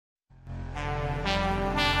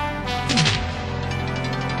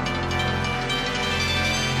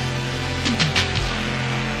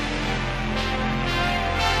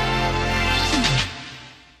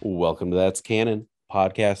Welcome to That's Canon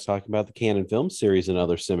podcast talking about the Canon film series and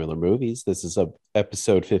other similar movies. This is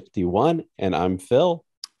episode 51, and I'm Phil.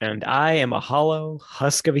 And I am a hollow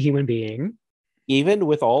husk of a human being. Even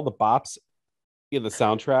with all the bops in the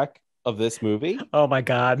soundtrack of this movie, Oh my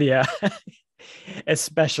God, yeah.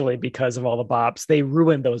 Especially because of all the bops. They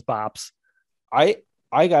ruined those bops. I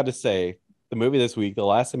got to say, the movie this week, The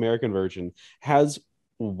Last American Virgin, has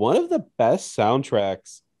one of the best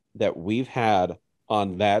soundtracks that we've had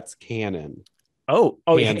on That's Canon. Oh,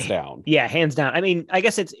 Hands down. Yeah, hands down. I mean, I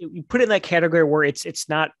guess you put it in that category where it's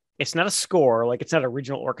not a score, like it's not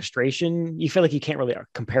original orchestration. You feel like you can't really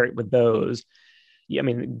compare it with those. Yeah, I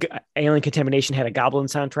mean, Alien Contamination had a Goblin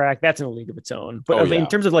soundtrack. That's in a league of its own. But in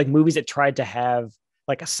terms of like movies that tried to have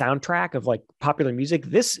like a soundtrack of like popular music,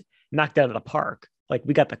 this knocked it out of the park. Like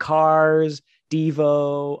we got the Cars,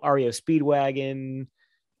 Devo, REO Speedwagon.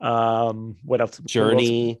 What else?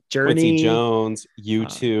 Journey, Quincy Jones,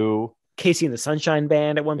 U2, Casey and the Sunshine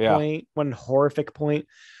Band at one point, one horrific point.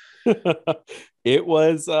 It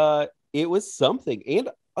was something. And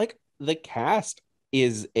like the cast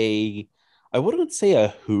is I wouldn't say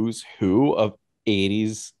a who's who of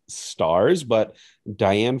 80s stars, but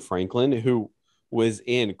Diane Franklin, who was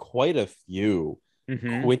in quite a few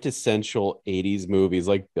quintessential 80s movies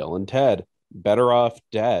like Bill and Ted, Better Off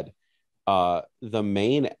Dead. The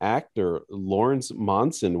main actor, Lawrence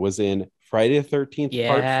Monson, was in Friday the 13th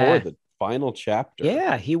Part 4, the final chapter.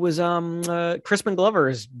 Yeah, he was Crispin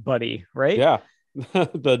Glover's buddy, right? Yeah.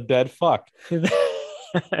 The dead fuck.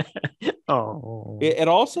 Oh. It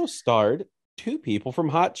also starred two people from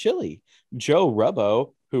Hot Chili. Joe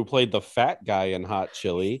Rubbo, who played the fat guy in Hot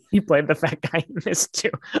Chili. He played the fat guy in this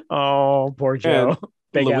too. Oh, poor Joe.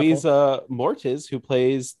 And Louisa Mortis, who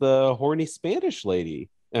plays the horny Spanish lady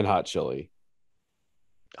in Hot Chili.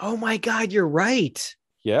 Oh my God, you're right.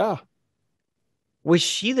 Yeah. Was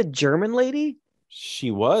she the German lady?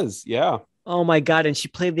 She was, yeah. Oh my God, and she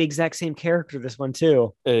played the exact same character this one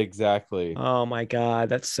too. Exactly. Oh my God,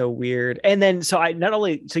 that's so weird. And then so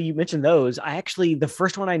you mentioned those. The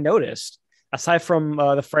first one I noticed, aside from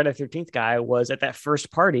the Friday the 13th guy, was at that first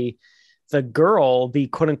party, the girl, the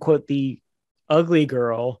quote unquote the ugly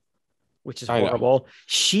girl, which is horrible.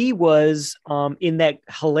 She was in that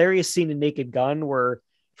hilarious scene in Naked Gun where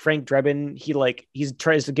Frank Drebin, he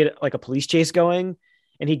tries to get like a police chase going,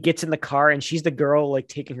 and he gets in the car and she's the girl like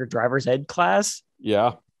taking her driver's ed class.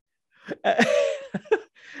 Yeah.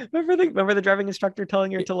 Remember the driving instructor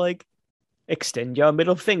telling her to like extend your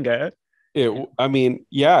middle finger. Isn't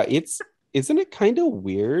it kind of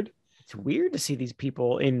weird? It's weird to see these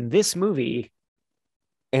people in this movie.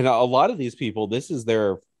 And a lot of these people, this is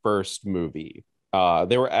their first movie.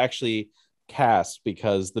 They were actually cast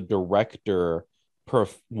because the director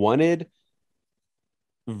wanted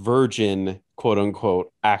virgin, quote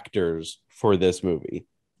unquote, actors for this movie.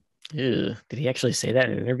 Ew. Did he actually say that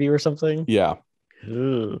in an interview or something? Yeah.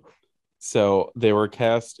 Ew. So they were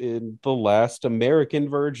cast in The Last American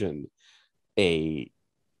Virgin, a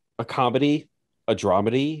comedy, a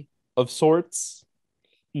dramedy of sorts.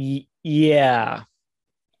 Yeah.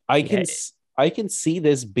 I can see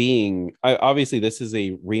this being, obviously this is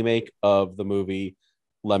a remake of the movie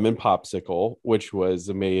Lemon Popsicle, which was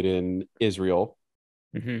made in Israel.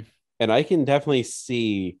 Mm-hmm. And I can definitely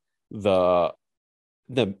see the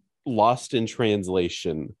lost in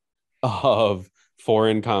translation of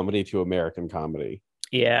foreign comedy to American comedy.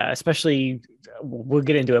 Yeah, especially we'll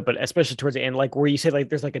get into it, but especially towards the end, like where you say like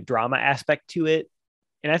there's like a drama aspect to it,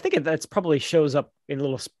 and I think that's probably shows up in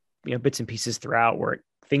little bits and pieces throughout where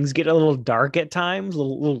things get a little dark at times, a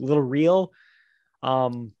little real, a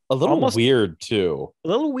little weird too. A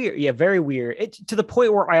little weird, yeah, very weird. It to the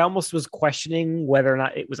point where I almost was questioning whether or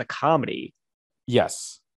not it was a comedy.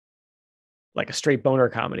 Yes, like a straight boner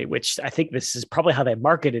comedy, which I think this is probably how they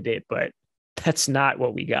marketed it, but that's not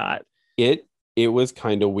what we got. It was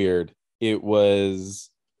kind of weird. It was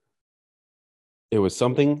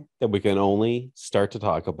something that we can only start to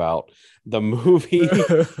talk about. The movie.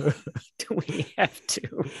 Do we have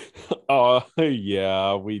to? Oh,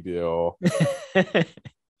 yeah, we do.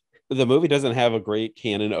 The movie doesn't have a great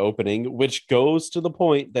canon opening, which goes to the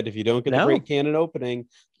point that if you don't get a great canon opening,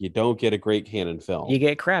 you don't get a great canon film. You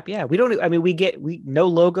get crap. Yeah. We no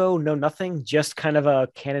logo, no nothing, just kind of a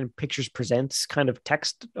Canon Pictures Presents kind of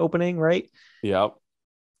text opening, right? Yep.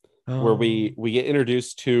 Where we get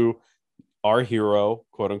introduced to our hero,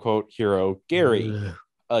 quote unquote hero, Gary,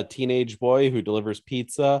 a teenage boy who delivers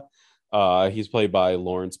pizza. He's played by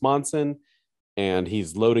Lawrence Monson, and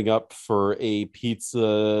he's loading up for a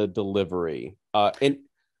pizza delivery. And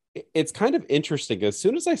it's kind of interesting. As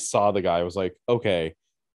soon as I saw the guy, I was like, okay,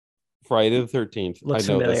 Friday the 13th. I Looks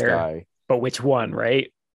know this familiar, guy. but which one,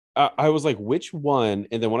 right? I was like, which one?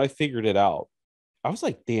 And then when I figured it out, I was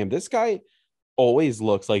like, damn, this guy always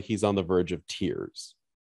looks like he's on the verge of tears.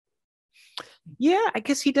 Yeah, I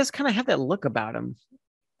guess he does kind of have that look about him.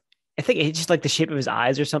 I think it's just like the shape of his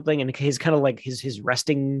eyes or something, and his kind of like his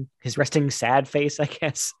resting sad face, I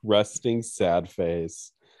guess. Resting sad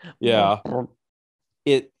face. Yeah.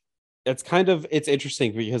 It it's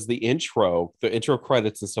interesting because the intro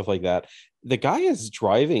credits and stuff like that, the guy is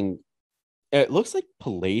driving, it looks like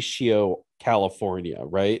Palacio, California,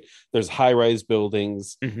 right? There's high-rise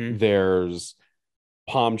buildings, Hmm. there's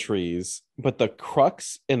palm trees, but the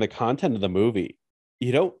crux and the content of the movie, they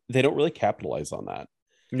don't really capitalize on that.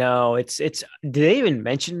 No, it's. Did they even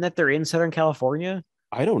mention that they're in Southern California?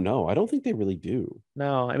 I don't know. I don't think they really do.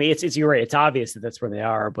 No, I mean it's you're right. It's obvious that that's where they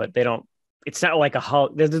are, but they don't. It's not like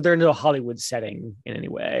they're no Hollywood setting in any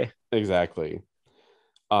way. Exactly.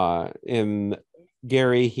 In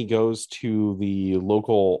Gary, he goes to the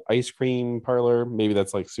local ice cream parlor. Maybe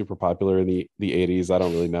that's like super popular in the 80s. I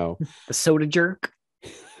don't really know. The soda jerk.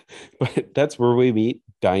 But that's where we meet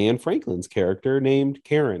Diane Franklin's character named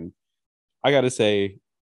Karen. I gotta say,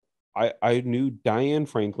 I knew Diane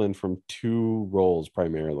Franklin from two roles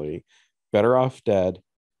primarily, Better Off Dead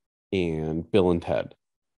and Bill and Ted.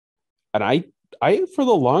 And I for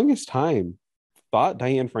the longest time thought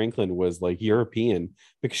Diane Franklin was like European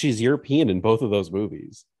because she's European in both of those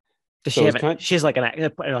movies. Does So she it have was it? kind She has like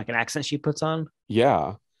an accent she puts on.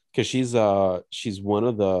 yeah, because she's one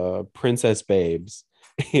of the princess babes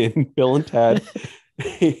in Bill and Ted,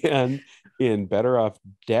 and in Better Off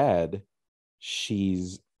Dead,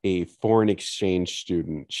 she's a foreign exchange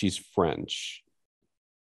student. She's French.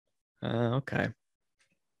 Okay.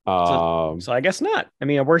 So Um, so I guess not. I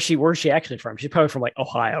mean, where's she actually from? She's probably from like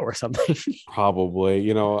Ohio or something.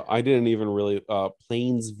 Probably, I didn't even really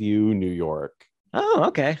Plainsview, New York. Oh,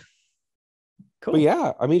 okay. But Cool.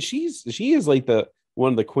 yeah, I mean, she is like the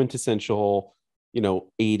one of the quintessential,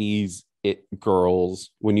 80s girls.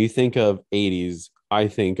 When you think of 80s, I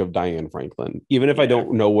think of Diane Franklin. Even if I Yeah.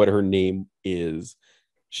 don't know what her name is,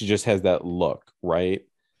 she just has that look, right?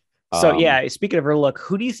 So Um, yeah, speaking of her look,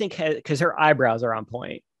 who do you think has because her eyebrows are on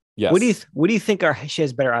point? yes, What do you think she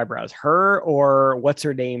has better eyebrows? Her or what's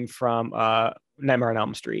her name from Nightmare on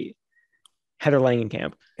Elm Street? Heather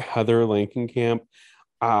Langenkamp. Heather Langenkamp.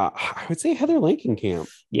 I would say Heather Langenkamp.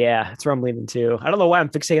 Yeah, that's where I'm leaning too. I don't know why I'm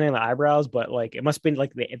fixating on the eyebrows, but like it must be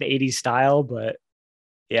like the 80s style, but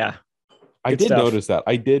yeah, I good did stuff. notice that.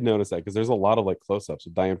 I did notice that because there's a lot of like close-ups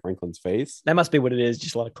of Diane Franklin's face. That must be what it is,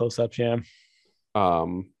 just a lot of close-ups, yeah. But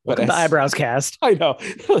Welcome to as Eyebrows Cast. I know,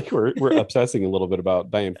 like we're obsessing a little bit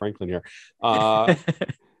about Diane Franklin here. Uh,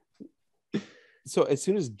 so as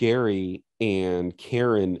soon as Gary and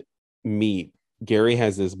Karen meet, Gary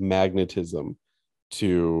has this magnetism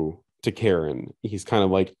to Karen. He's kind of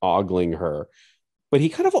like ogling her, but he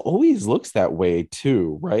kind of always looks that way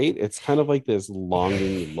too, right? It's kind of like this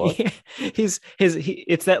longing look. Yeah.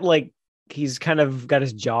 It's that like he's kind of got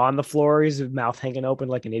his jaw on the floor, his mouth hanging open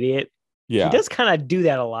like an idiot. He Yeah, does kind of do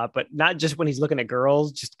that a lot, but not just when he's looking at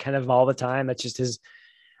girls, just kind of all the time. That's just his,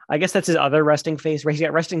 I guess that's his other resting face. He's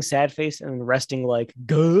got resting sad face and resting like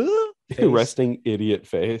guh face. resting idiot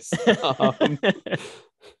face.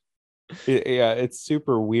 Yeah, it's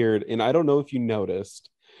super weird. And I don't know if you noticed,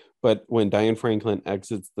 but when Diane Franklin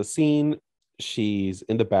exits the scene, she's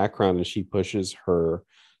in the background and she pushes her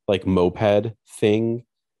like moped thing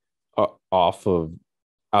off of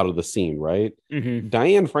out of the scene, right? Hmm.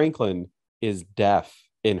 Diane Franklin is deaf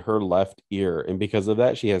in her left ear, and because of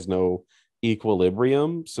that, she has no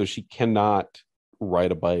equilibrium, so she cannot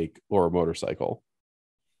ride a bike or a motorcycle.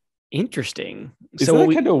 Interesting. Isn't So that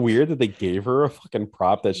we, kind of weird that they gave her a fucking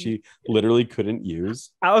prop that she literally couldn't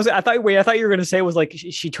use? I thought you were gonna say was like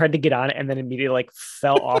she tried to get on it and then immediately like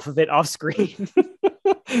fell off of it off screen.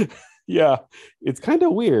 Yeah, it's kind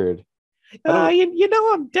of weird. I don't You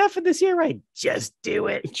know I'm deaf in this ear, right? Just do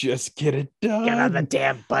it. just get it Get on the done.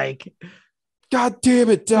 damn bike. God damn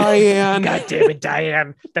it, Diane. God damn it,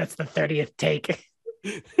 Diane. That's the 30th take.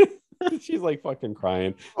 She's like fucking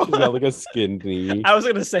crying. She's got like a skinned knee. I was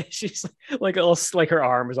gonna say she's like all like her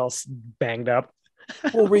arm is all banged up.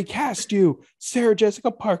 We'll recast you. Sarah Jessica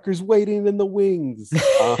Parker's waiting in the wings.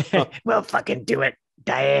 Well, fucking do it,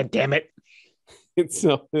 Diane. Damn it.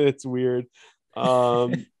 It's weird.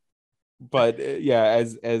 Um, but yeah,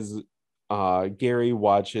 as Gary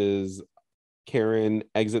watches Karen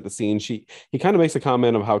exit the scene, he kind of makes a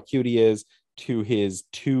comment of how cute he is to his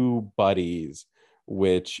two buddies,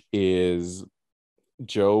 which is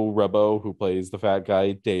Joe Rebo, who plays the fat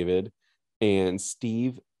guy David, and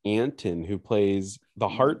Steve Anton, who plays the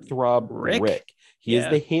heartthrob Rick. Rick. He is Yeah.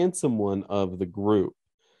 the handsome one of the group.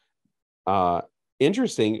 Uh,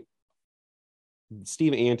 Interesting.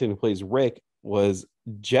 Steve Anton, who plays Rick, was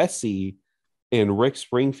Jesse in Rick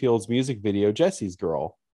Springfield's music video, Jesse's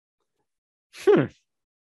Girl. Hmm.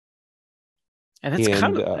 And And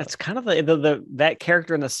that's kind of the that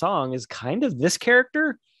character in the song is kind of this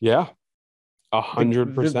character. yeah, The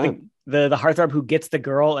 100%. the heartthrob who gets the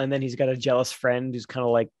girl, and then he's got a jealous friend who's kind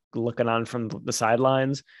of like looking on from the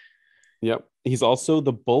sidelines. Yep. He's also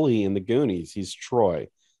the bully in the Goonies. He's Troy.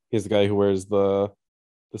 He's the guy who wears the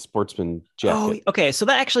sportsman Oh, jacket. okay. So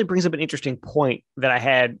that actually brings up an interesting point that I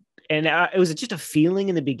had. And it was just a feeling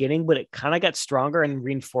in the beginning, but it kind of got stronger and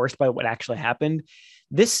reinforced by what actually happened.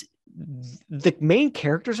 This, the main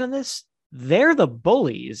characters in this, they're the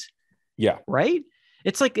bullies, Yeah. right?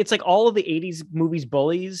 It's like all of the 80s movies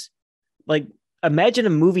bullies. Like, imagine a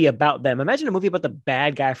movie about them. Imagine a movie about the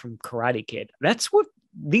bad guy from Karate Kid. That's what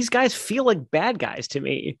these guys feel like, bad guys to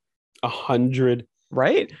me, 100,000%.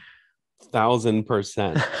 right?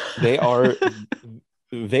 They are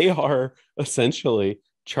they are essentially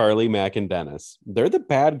Charlie Mack and Dennis. They're the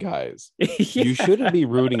bad guys. You Yeah. shouldn't be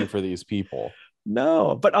rooting for these people.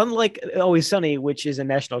 No, but unlike Always Sunny, which is a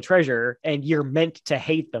national treasure, and you're meant to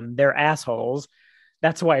hate them, they're assholes.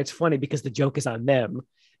 That's why it's funny because the joke is on them.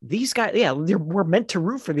 These guys, yeah, we're meant to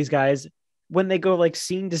root for these guys when they go like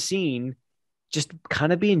scene to scene, just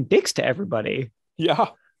kind of being dicks to everybody. Yeah.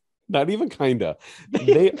 Not even kinda.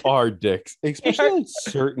 They are dicks, especially like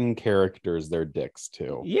certain characters. They're dicks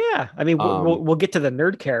too. Yeah, I mean, we'll get to the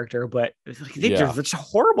nerd character, but they're Yeah. just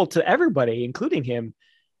horrible to everybody, including him.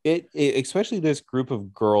 It especially this group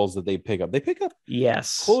of girls that they pick up. They pick up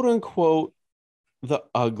Yes. quote unquote the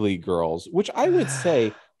ugly girls, which I would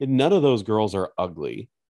say none of those girls are ugly.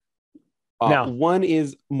 No. One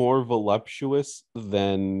is more voluptuous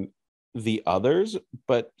than the others,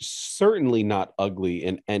 but certainly not ugly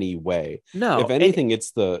in any way. No, If anything,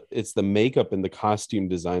 it's the makeup and the costume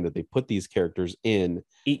design that they put these characters in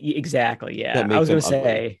exactly. Yeah, that I make was them gonna ugly.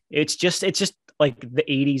 say it's just like the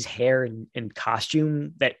 '80s hair and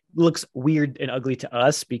costume that looks weird and ugly to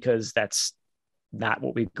us because that's not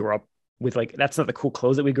what we grew up with. Like that's not the cool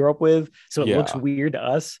clothes that we grew up with, so it looks Yeah, weird to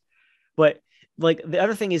us. But like the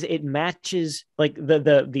other thing is, it matches like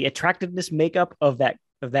the attractiveness makeup of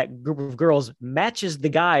that group of girls matches the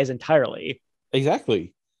guys entirely.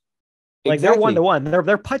 exactly. Like they're one to Exactly. one.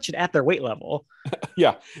 They're punching at their weight level.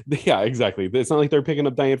 Yeah. Yeah, exactly. It's not like they're picking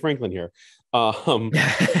up Diane Franklin here. Um,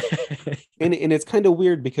 and it's kind of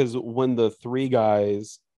weird because when the three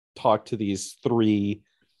guys talk to these three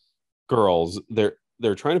girls, they're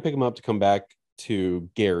trying to pick them up to come back to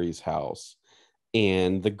Gary's house.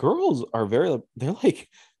 And the girls are they're like,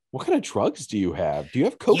 what kind of drugs do you have? Do you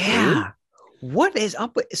have cocaine? Yeah. What is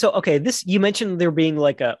up with, so okay, this you mentioned there being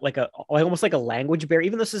like almost like a language barrier.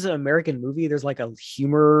 Even though this is an American movie, there's like a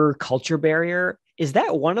humor culture barrier. Is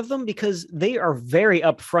that one of them? Because they are very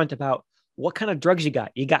upfront about what kind of drugs you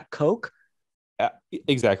got. You got coke? Uh,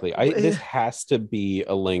 exactly. I This has to be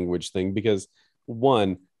a language thing because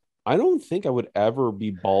one, I don't think I would ever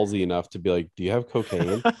be ballsy enough to be like, do you have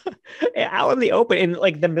cocaine? Out in the open in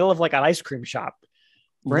like the middle of like an ice cream shop,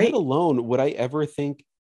 Let right? alone would I ever think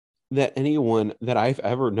that anyone that I've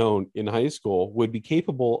ever known in high school would be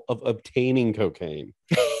capable of obtaining cocaine.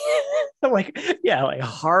 Like, yeah, like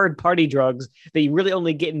hard party drugs that you really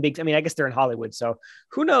only get in big. I mean, I guess they're in Hollywood, so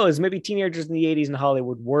who knows? Maybe teenagers in the '80s in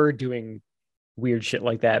Hollywood were doing weird shit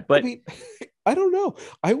like that. I But mean, I don't know.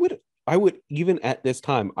 I would even at this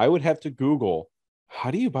time, I would have to Google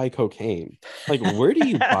how do you buy cocaine? Like, where do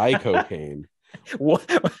you buy cocaine?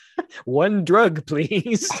 one drug,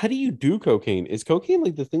 please. How do you do cocaine? Is cocaine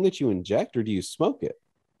like the thing that you inject or do you smoke it?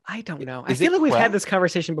 I don't know. I Is feel it like we've had crack? this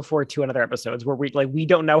conversation before too in other episodes where we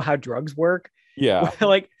don't know how drugs work. Yeah,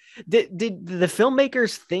 Like, did the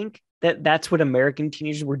filmmakers think that that's what American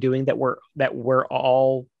teenagers were doing? That we're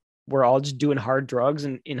all just doing hard drugs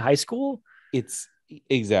in high school it's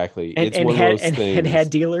exactly. and It's one of those and had things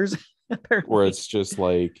dealers where apparently. it's just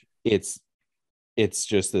like it's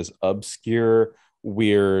just this obscure,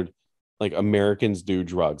 weird, like Americans do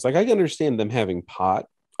drugs. Like I can understand them having pot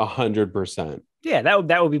 100%, Yeah,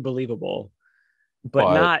 that would be believable, but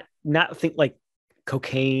but not think like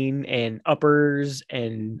cocaine and uppers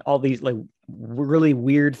and all these like really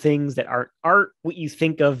weird things that aren't what you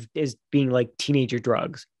think of as being like teenager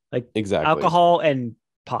drugs, like exactly, alcohol and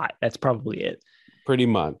pot. That's probably it. pretty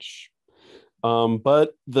much.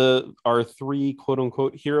 But our three quote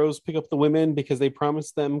unquote heroes pick up the women because they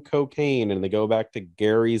promise them cocaine and they go back to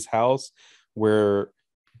Gary's house where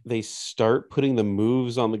they start putting the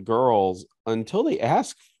moves on the girls until they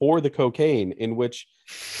ask for the cocaine, in which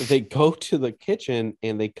they go to the kitchen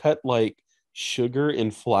and they cut like sugar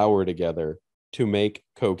and flour together to make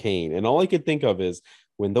cocaine. And all I could think of is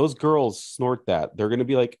when those girls snort that, they're going to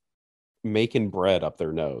be like making bread up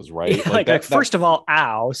their nose, right? Yeah, like first of all,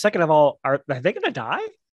 ow. Second of all, are they gonna die?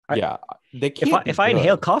 Yeah, they If can't be I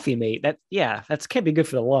inhale good. coffee, mate, that can't be good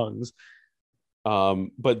for the lungs.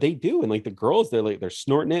 But they do, and like the girls, they're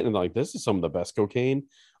snorting it, and they're like, this is some of the best cocaine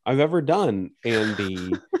I've ever done. And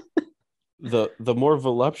the more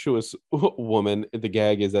voluptuous woman, the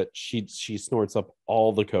gag is that she snorts up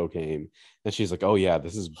all the cocaine, and she's like, oh yeah,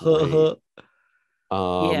 this is great.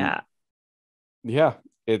 Um, Yeah. yeah,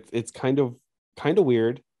 it's kind of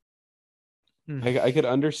weird. I could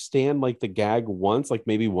understand like the gag once, like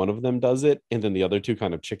maybe one of them does it, and then the other two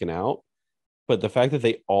kind of chicken out. But the fact that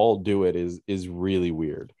they all do it is really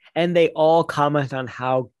weird. And they all comment on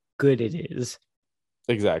how good it is.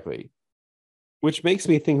 Exactly. Which makes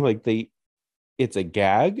me think like it's a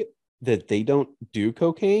gag that they don't do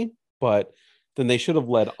cocaine, but then they should have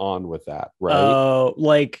led on with that, right? Oh,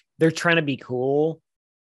 like they're trying to be cool.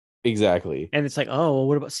 Exactly. And it's like, oh, well,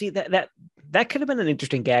 what about see that could have been an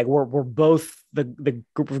interesting gag where both the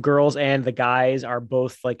group of girls and the guys are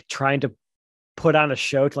both like trying to put on a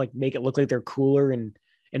show to like make it look like they're cooler and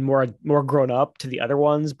more grown up to the other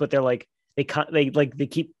ones, but they're like they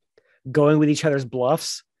keep going with each other's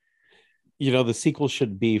bluffs. The sequel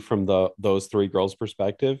should be from those three girls'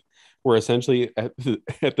 perspective, where essentially at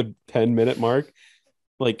the 10-minute mark,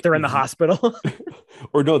 like They're in the hospital.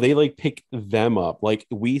 or no, they like pick them up. Like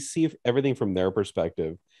we see everything from their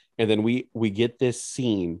perspective, and then we get this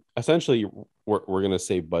scene. Essentially, we're gonna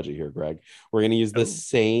save budget here, Greg. We're gonna use the Oh,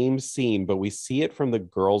 same scene, but we see it from the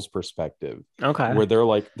girls' perspective, okay. where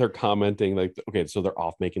they're commenting like, okay, so they're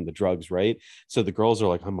off making the drugs, right? So the girls are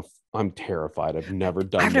like, I'm terrified. I've never I've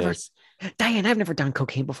done never this. Diane, I've never done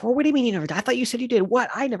cocaine before. What do you mean you never done? I thought you said you did.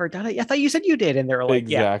 What? I never done it. I thought you said you did. And they're like,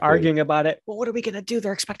 yeah, Exactly. arguing about it. Well, what are we gonna do?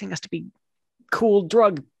 They're expecting us to be cool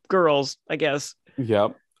drug girls, I guess.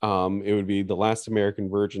 Yep. It would be The Last American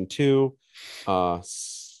Virgin 2,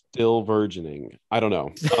 still virgining. I don't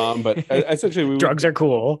know. But essentially we would Drugs are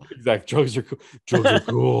cool. exact drugs are cool. Drugs are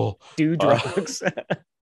cool. Do Uh, drugs.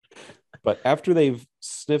 but after they've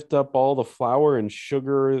sniffed up all the flour and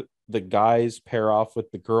sugar, the guys pair off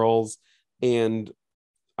with the girls, and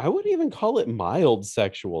I wouldn't even call it mild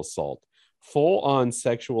sexual assault. Full on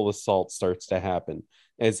sexual assault starts to happen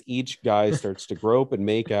as each guy starts to grope and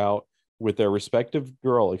make out with their respective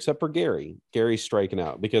girl, except for Gary. Gary's striking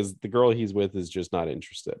out because the girl he's with is just not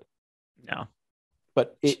interested. No.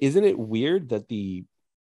 But isn't it weird that the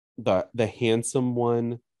handsome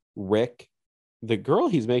one, Rick, the girl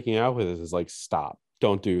he's making out with is like, stop,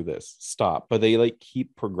 don't do this, stop. But they like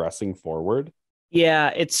keep progressing forward.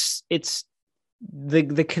 Yeah, it's the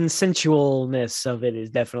consensualness of it is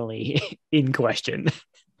definitely in question. But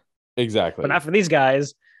Exactly. not for these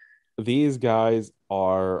guys These guys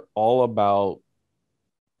are all about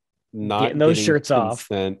getting not those getting shirts off.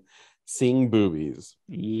 consent, seeing boobies.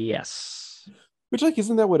 Yes. Which, like,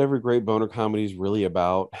 isn't that what every great boner comedy is really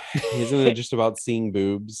about? Isn't it just about seeing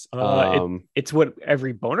boobs? It's what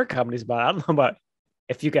every boner comedy is about. I don't know about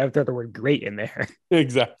if you can throw the word great in there.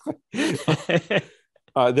 Exactly.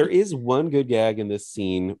 There is one good gag in this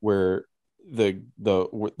scene where the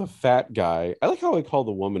fat guy. I like how I call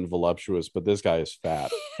the woman voluptuous, but this guy is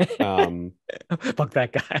fat. Um, Fuck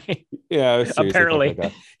that guy. yeah, seriously, fuck that Apparently.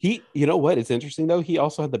 guy. You know what? It's interesting though. He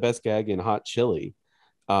also had the best gag in Hot Chili,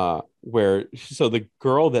 where so the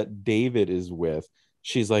girl that David is with,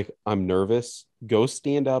 she's like, I'm nervous. Go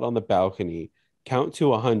stand out on the balcony, count to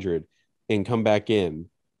 100, and come back in,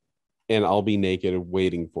 and I'll be naked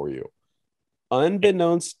waiting for you.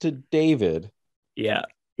 Unbeknownst to David, Yeah.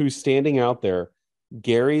 who's standing out there,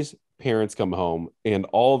 Gary's parents come home and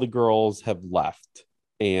all the girls have left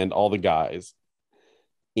and all the guys.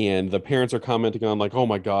 And the parents are commenting on, like, oh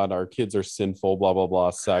my God, our kids are sinful, blah, blah,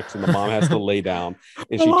 blah, sex. And the mom has to lay down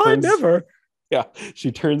and she Well, I turns, never. yeah,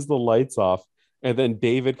 she turns the lights off. And then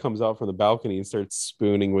David comes out from the balcony and starts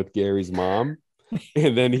spooning with Gary's mom.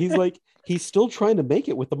 And then he's still trying to make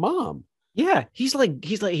it with the mom. Yeah, he's like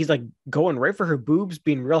going right for her boobs,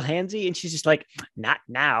 being real handsy, and she's just like, not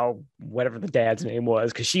now, whatever the dad's name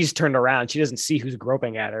was, because she's turned around. She doesn't see who's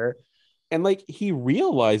groping at her. And like he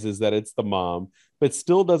realizes that it's the mom, but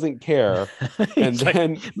still doesn't care. And He's like,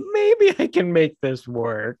 then maybe I can make this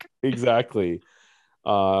work. exactly.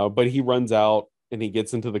 But he runs out and he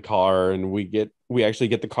gets into the car and we actually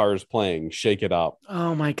get the Cars playing Shake It Up.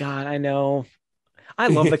 Oh my god, I know. I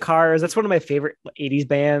love the Cars. That's one of my favorite 80s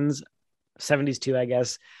bands. 70s too, I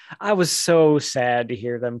guess. I was so sad to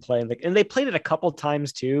hear them playing and they played it a couple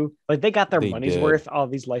times too. Like they got their They money's did. worth, all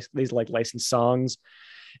these like licensed songs,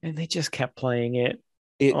 and they just kept playing it.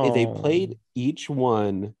 They Oh, played each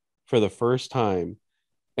one for the first time,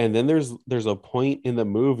 and then there's a point in the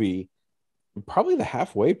movie, probably the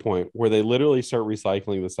halfway point, where they literally start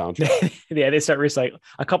recycling the soundtrack. yeah, they start recycling.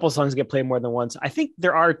 A couple songs get played more than once. I think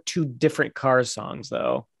there are two different Cars songs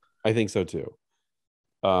though. I think so too.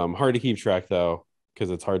 Hard to keep track though,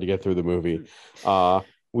 because it's hard to get through the movie. Uh,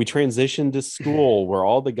 we transitioned to school where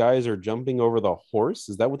all the guys are jumping over the horse.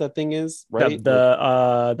 Is that what that thing is? Right? Like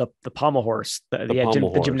The pommel horse, the pommel the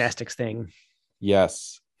horse. gymnastics thing.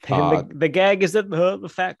 Yes. And the gag is that the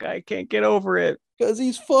fat guy can't get over it Because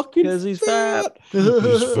he's fucking because he's fat. fat.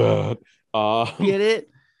 He's fat. Get it?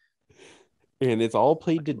 And it's all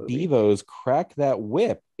played to Movie. Devo's Crack That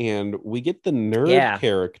Whip. And we get the nerd Yeah,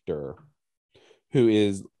 character who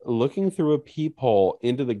is looking through a peephole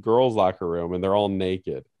into the girls' locker room and they're all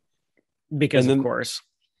naked. because And of then course.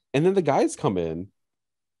 the guys come in,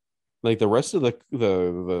 like the rest of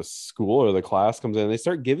the school or the class comes in, and they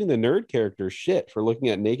start giving the nerd character shit for looking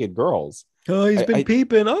at naked girls. Oh, he's been I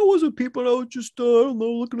peeping. I wasn't peeping. I was just, I don't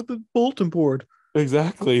know, looking at the bulletin board.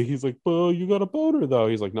 exactly. He's like, "Oh, you got a boner though."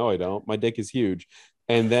 He's like, "No, I don't. My dick is huge."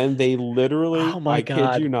 And then they Oh literally, my I kid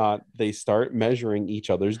you God. not, they start measuring each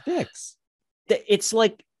other's dicks. It's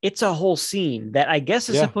like, it's a whole scene that I guess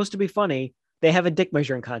is Yeah. supposed to be funny. They have a dick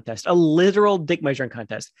measuring contest, a literal dick measuring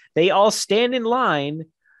contest. They all stand in line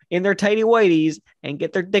in their tidy whities and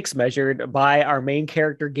get their dicks measured by our main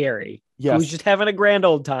character, Gary, who's Yes. just having a grand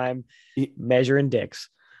old time It- measuring dicks.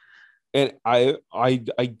 and I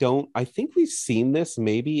don't, I think we've seen this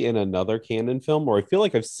maybe in another canon film, or I feel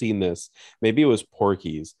like I've seen this. Maybe it was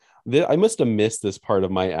Porky's. I must have missed this part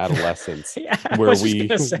of my adolescence Yeah, I where was just we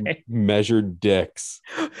gonna say. measured dicks.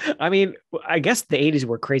 I mean, I guess the 80s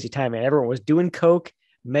were a crazy time, and everyone was doing coke,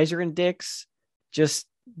 measuring dicks. Just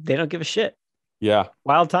they don't give a shit. Yeah.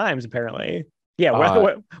 Wild times, apparently. Yeah,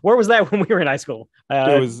 Uh, where was that when we were in high school?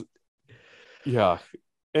 it was, yeah.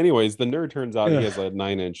 Anyways, the nerd turns out he Ugh. has a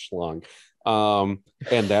 9-inch schlong.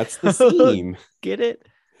 And that's the scene. Get it?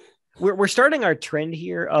 We're starting our trend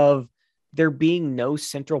here of there being no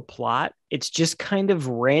central plot. It's just kind of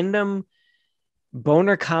random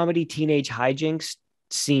boner comedy teenage hijinks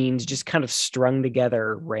scenes just kind of strung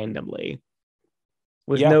together randomly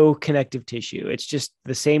with Yeah, no connective tissue. It's just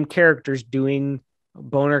the same characters doing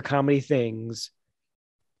boner comedy things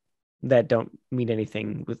that don't mean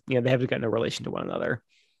anything with, they haven't got no relation to one another.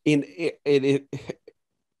 in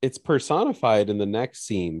it's personified in the next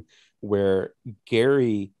scene where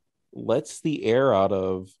Gary lets the air out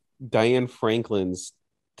of Diane Franklin's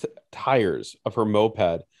tires of her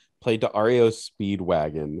moped, played to REO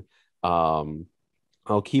Speedwagon. um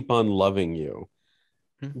I'll keep on loving you.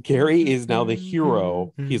 Gary is now the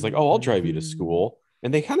hero. He's like, "Oh, I'll drive you to school."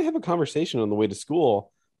 And they kind of have a conversation on the way to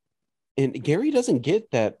school. And Gary doesn't get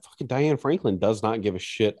that fucking Diane Franklin does not give a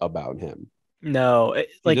shit about him. No, He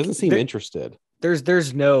like doesn't seem interested.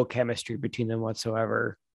 there's no chemistry between them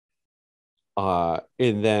whatsoever.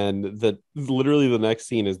 And then literally the next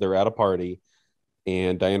scene is they're at a party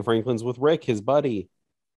and Diane Franklin's with Rick, his buddy,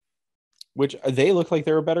 which they look like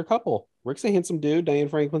they're a better couple. Rick's a handsome dude. Diane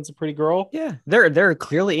Franklin's a pretty girl. Yeah, they're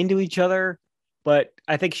clearly into each other, but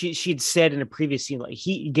I think she'd said in a previous scene like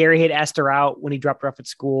Gary had asked her out when he dropped her off at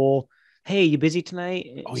school. Hey, you busy tonight?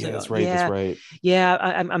 And Oh she's yeah, like, that's "Oh, right. That's right. yeah.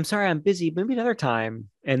 I'm sorry, I'm busy. Maybe another time."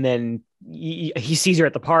 And then he sees her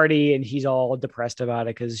at the party, and he's all depressed about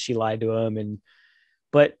it because she lied to him.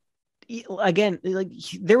 But again, like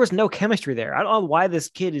there was no chemistry there. I don't know why this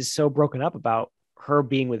kid is so broken up about her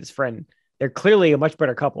being with his friend. They're clearly a much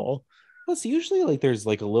better couple. Plus, usually like there's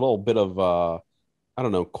like a little bit of I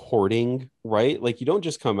don't know, courting, right? Like you don't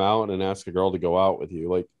just come out and ask a girl to go out with you.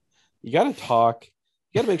 Like you gotta talk,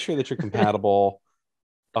 you gotta make sure that you're compatible.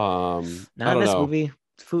 I Not in don't this know. movie.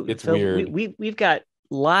 It's Phil, weird. we've got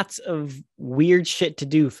lots of weird shit to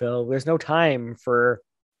do, Phil. There's no time for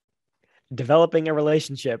developing a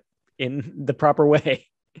relationship in the proper way,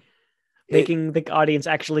 It making the audience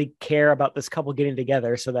actually care about this couple getting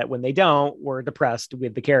together so that when they don't, we're depressed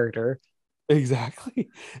with the character. exactly.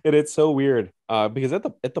 And it's so weird. Because at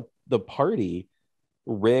the party,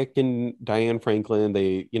 Rick and Diane Franklin,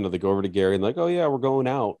 they go over to Gary and like, oh yeah, we're going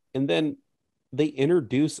out. And then they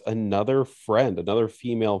introduce another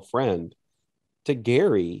female friend to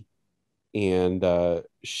Gary. And her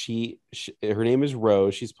name is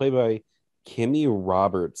Rose. She's played by Kimmy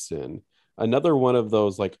Robertson. Another one of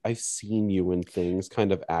those like I've seen you in things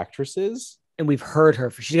kind of actresses. And we've heard her.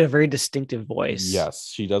 She's got a very distinctive voice. Yes,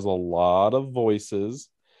 she does a lot of voices.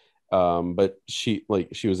 But she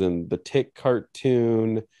was in the Tick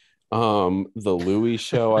cartoon, the Louie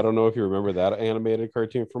Show. I don't know if you remember that animated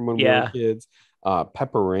cartoon from when we were Yeah. kids.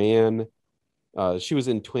 Pepper Ann. She was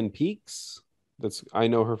in Twin Peaks. I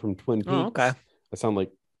know her from Twin Oh, okay. Peaks. I sound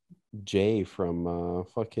like Jay from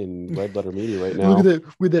fucking Red Letter Media right Look at now.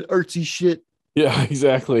 that with that artsy shit. Yeah,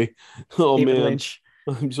 exactly. Oh David man, Lynch.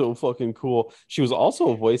 I'm so fucking cool. She was also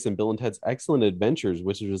a voice in Bill and Ted's Excellent Adventures,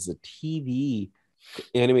 which was a TV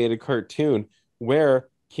animated cartoon where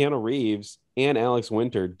Keanu Reeves and Alex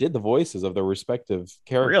Winter did the voices of their respective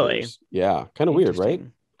Really characters. Yeah, kind of weird, right?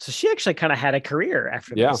 interesting. So she actually kind of had a career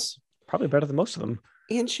after Yeah. this. Probably better than most of them.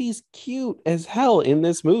 And she's cute as hell in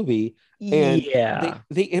this movie. And Yeah.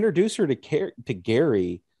 they introduce her to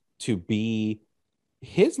Gary to be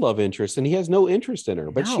his love interest, and he has no interest in her,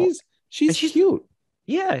 but No. she's And she's cute.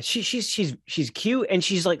 yeah, she's cute and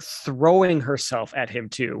she's like throwing herself at him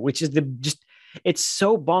too, which is the just it's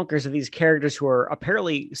so bonkers of these characters who are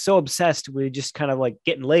apparently so obsessed with just kind of like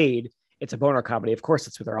getting laid. It's a boner comedy. Of course,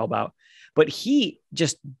 that's what they're all about. But he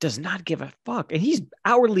just does not give a fuck. And he's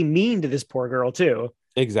outwardly mean to this poor girl too.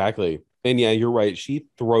 Exactly. And yeah, you're right. She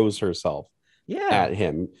throws herself Yeah. at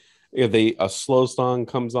him. If a slow song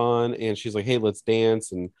comes on and she's like, "Hey, let's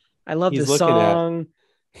dance," and I love he's this looking at song.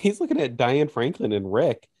 he's looking at Diane Franklin and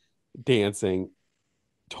Rick dancing,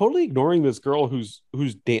 totally ignoring this girl who's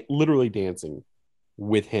literally dancing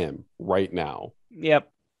with him right now. Yep.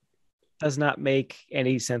 Does not make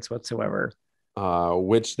any sense whatsoever.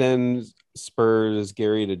 Which then spurs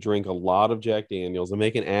Gary to drink a lot of Jack Daniels and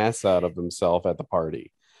make an ass out of himself at the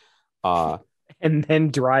party. Uh, And then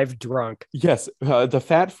drive drunk. yes, the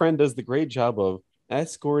fat friend does the great job of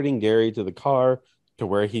escorting Gary to the car to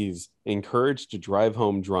where he's encouraged to drive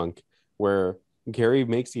home drunk, where Gary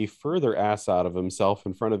makes a further ass out of himself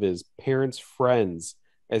in front of his parents' friends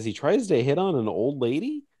as he tries to hit on an old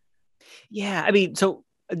lady. Yeah, I mean, so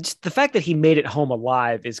just the fact that he made it home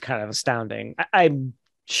alive is kind of astounding. I'm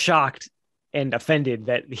shocked and offended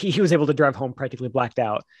that he was able to drive home practically blacked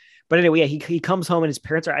out. But anyway, yeah, he comes home and his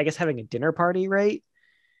parents are, I guess, having a dinner party, right?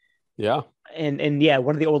 Yeah, And yeah,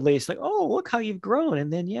 one of the old ladies like, "Oh, look how you've grown."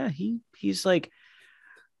 And then yeah, he's like,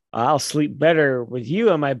 "I'll sleep better with you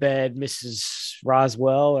on my bed, Mrs.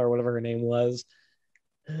 Roswell," or whatever her name was.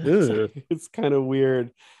 Ugh. it's kind of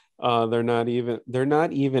weird. They're not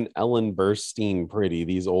even Ellen Burstyn pretty,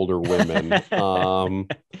 these older women.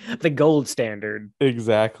 The gold standard.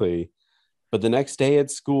 Exactly. But the next day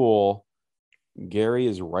at school, Gary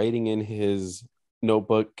is writing in his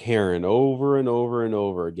notebook Karen over and over and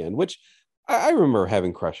over again, which I remember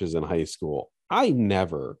having crushes in high school. I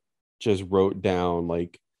never just wrote down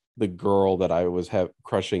like the girl that I was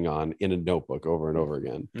crushing on in a notebook over and over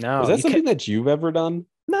again. Was No, that you can something that you've ever done?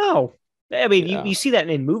 no. I mean, Yeah. you see that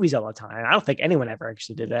in movies all the time. I don't think anyone ever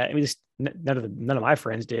actually did that. I mean, none of my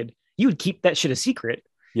friends did. You would keep that shit a secret.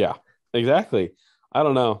 Yeah, exactly. I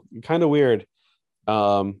don't know. Kind of weird.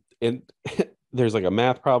 And there's like a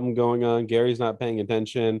math problem going on. Gary's not paying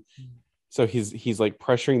attention. So he's like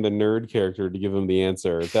pressuring the nerd character to give him the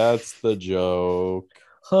answer. That's the joke.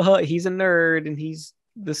 He's a nerd and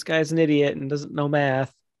this guy's an idiot and doesn't know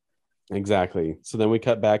math. Exactly. So then we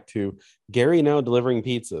cut back to Gary now delivering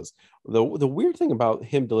pizzas. The weird thing about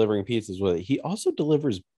him delivering pizzas was that he also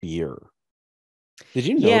delivers beer. Did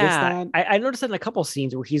you notice Yeah, that? I noticed that in a couple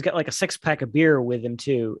scenes where he's got like a 6-pack of beer with him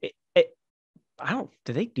too. I don't.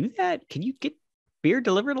 Do they do that? Can you get beer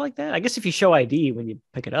delivered like that? I guess if you show ID when you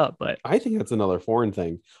pick it up, but I think that's another foreign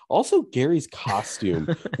thing. Also, Gary's costume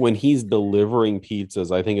when he's delivering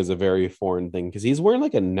pizzas, I think is a very foreign thing because he's wearing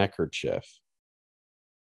like a neckerchief.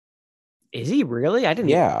 is he really? I didn't.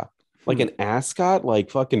 Yeah. Like an ascot, like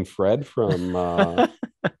fucking Fred from the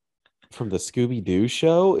Scooby-Doo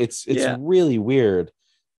show. It's Yeah. really weird.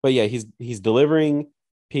 But yeah, he's delivering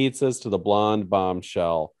pizzas to the blonde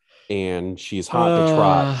bombshell and she's hot to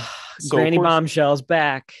trot. So of Granny course, Bombshell's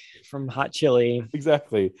back from Hot Chili.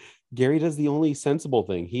 exactly. Gary does the only sensible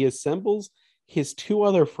thing. He assembles his two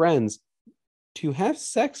other friends to have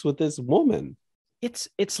sex with this woman.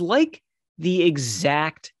 It's like the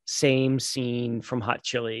exact same scene from Hot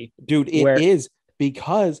Chili. Dude, it Where is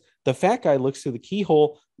because the fat guy looks through the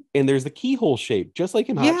keyhole and there's the keyhole shape, just like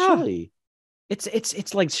in Hot yeah, Chili.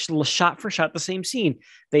 it's like shot for shot the same scene.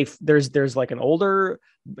 There's like an older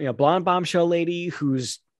blonde bombshell lady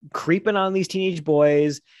who's creeping on these teenage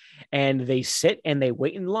boys, and they sit and they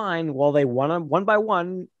wait in line while they one by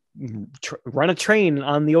one run a train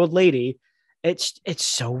on the old lady. It's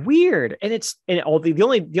so weird, and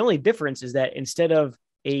the only difference is that instead of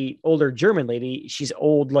a older German lady, she's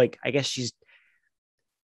old, like I guess she's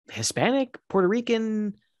Hispanic, Puerto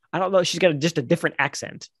Rican. I don't know. She's got just a different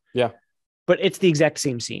accent. Yeah. but it's the exact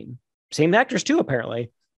same scene. Same actors too,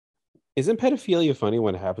 apparently. Isn't pedophilia funny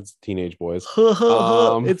when it happens to teenage boys?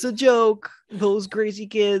 Um, It's a joke. Those crazy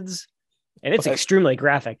kids. And it's but extremely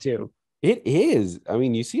graphic too. it is. I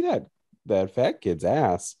mean, you see that fat kid's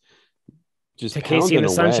ass just To Casey and pounding the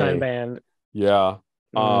Sunshine away. Band. Yeah.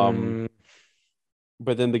 Um, Mm.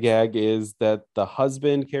 but then the gag is that the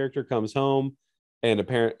husband character comes home and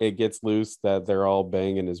apparently it gets loose that they're all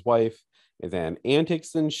banging his wife, and then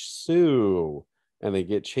antics ensue and they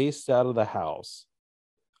get chased out of the house.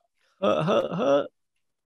 Uh, uh, uh.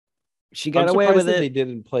 She I'm got away surprised with that they it.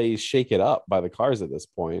 didn't play Shake It Up by the Cars at this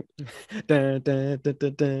point. Dun, dun, dun,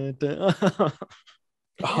 dun, dun, dun.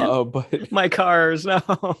 But My cars, no.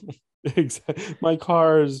 my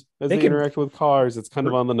cars, as They they could interact with cars, it's kind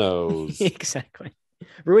of on the nose. exactly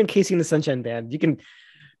ruin Casey and the Sunshine Band. You can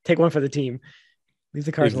take one for the team. Leave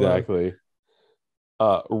the cars alone. Exactly.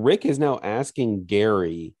 Rick is now asking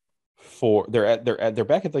Gary for they're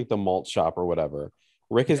back at like the malt shop or whatever.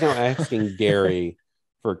 Rick is now asking Gary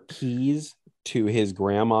for keys to his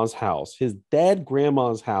grandma's house, his dead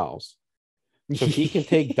grandma's house, so he can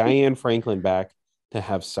take Diane Franklin back to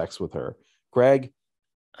have sex with her. Greg,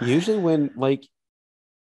 usually when like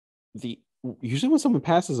the usually when someone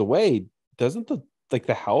passes away, doesn't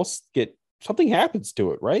the house get something happens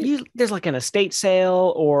to it, right? There's like an estate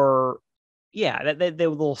sale, or yeah, that they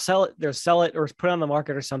will sell it. They'll sell it or put it on the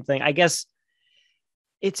market or something. I guess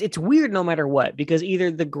it's weird no matter what, because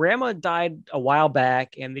either the grandma died a while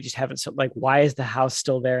back and they just haven't like, why is the house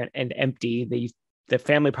still there and empty? The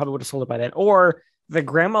family probably would have sold it by then, or the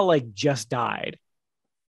grandma like just died.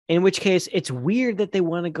 In which case, it's weird that they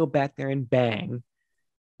want to go back there and bang.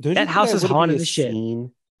 Don't you That think house that is would be a haunted as shit.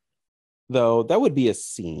 scene though? That would be a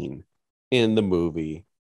scene in the movie,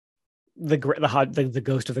 The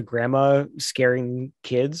ghost of the grandma scaring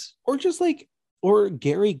kids. or just like, or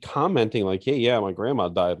Gary commenting like, "Hey, yeah, my grandma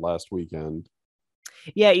died last weekend."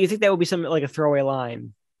 Yeah, you think that would be something like a throwaway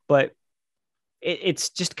line, but it's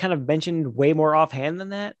just kind of mentioned way more offhand than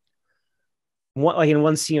that. Like in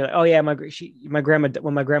one scene, like, oh yeah, my grandma,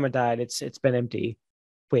 when my grandma died, it's been empty.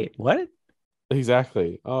 Wait, what?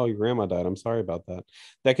 Exactly. Oh, your grandma died. I'm sorry about that.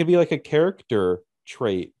 That could be like a character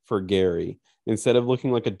trait for Gary instead of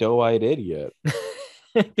looking like a doe-eyed idiot.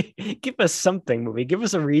 Give us something, movie. Give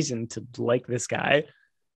us a reason to like this guy.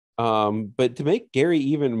 But to make Gary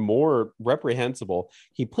even more reprehensible,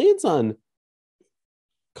 he plans on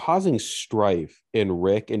causing strife in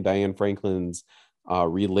Rick and Diane Franklin's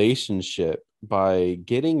relationship by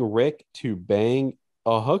getting Rick to bang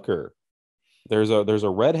a hooker. There's a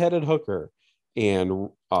redheaded hooker, and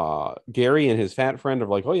Gary and his fat friend are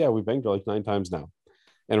like, "Oh yeah, we banged her like 9 times now."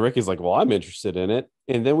 And Rick is like, "Well, I'm interested in it."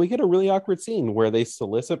 And then we get a really awkward scene where they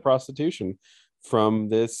solicit prostitution from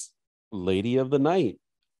this lady of the night,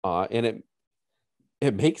 and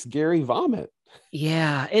it makes Gary vomit.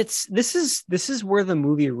 Yeah, this is where the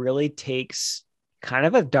movie really takes kind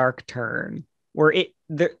of a dark turn, where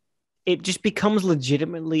it just becomes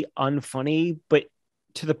legitimately unfunny, but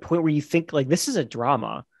to the point where you think like this is a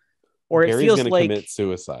drama, or it Gary's feels gonna like, commit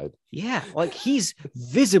suicide. yeah, like he's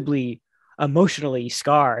visibly emotionally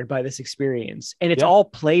scarred by this experience, and it's Yeah. all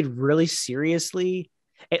played really seriously.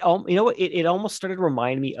 It all, you know what, it almost started to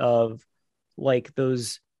remind me of like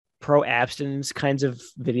those pro abstinence kinds of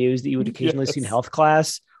videos that you would occasionally see in Yes. health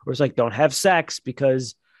class, where it's like, don't have sex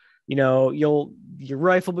because your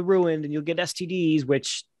life will be ruined and you'll get STDs,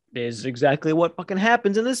 which is exactly what fucking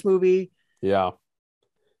happens in this movie. Yeah.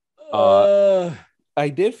 Uh, uh I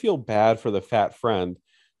did feel bad for the fat friend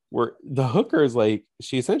where the hooker is like,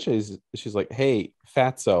 she essentially she's like, "Hey,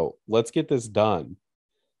 fatso, let's get this done."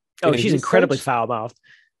 oh, And she's incredibly foul-mouthed.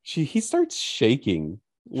 he starts shaking.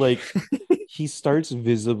 Like he starts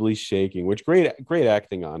visibly shaking, which great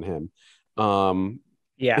acting on him. Um,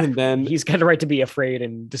 Yeah, and then he's got a right to be afraid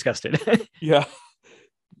and disgusted. yeah,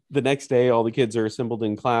 the next day all the kids are assembled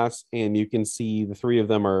in class and you can see the three of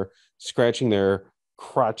them are scratching their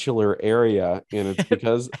crotchular area, and it's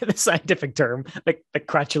because The scientific term, like the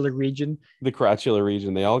crotchular region. the crotchular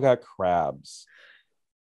region, they all got crabs.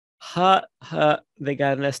 They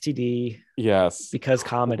got an STD Yes, because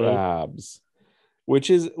comedy. crabs, which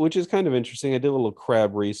is kind of interesting. I did a little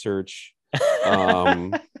crab research.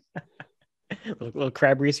 Um, Little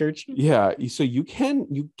crab research. yeah, so you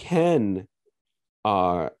can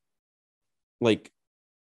uh like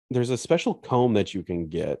there's a special comb that you can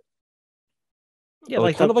get, Yeah, like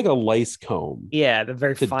like kind of like a lice comb the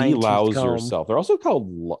very to fine toothed delouse comb. yourself. They're also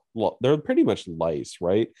called they're pretty much lice,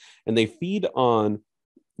 right? And they feed on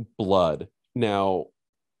blood. Now,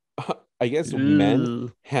 I guess men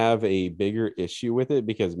Ooh. have a bigger issue with it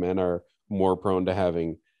because men are more prone to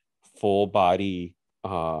having full body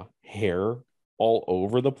hair all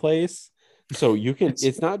over the place. So you can,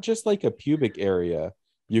 it's not just like a pubic area.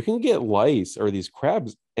 You can get lice or these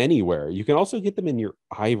crabs anywhere. You can also get them in your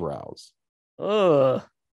eyebrows. Ugh.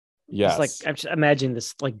 Just like Yes, I'm just imagine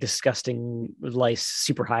this like disgusting lice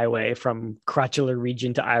superhighway from crotchular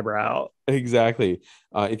region to eyebrow. exactly.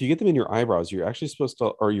 If you get them in your eyebrows, you're actually supposed to,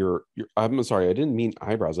 or your, I'm sorry, I didn't mean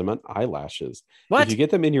eyebrows. I meant eyelashes. If you What?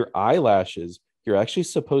 get them in your eyelashes, you're actually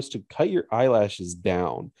supposed to cut your eyelashes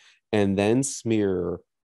down and then smear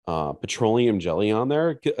petroleum jelly on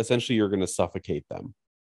there. Essentially, you're going to suffocate them.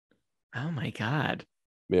 Oh my god.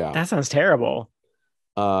 Yeah. That sounds terrible.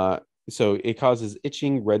 Uh, so it causes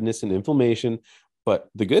itching, redness, and inflammation. But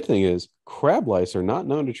the good thing is, crab lice are not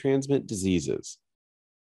known to transmit diseases.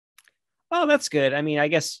 Oh, that's good. I mean, I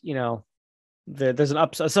guess, there's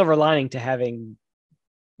a silver lining to having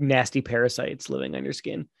nasty parasites living on your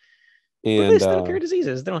skin. But at And least they don't carry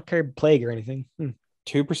diseases. They don't carry plague or anything.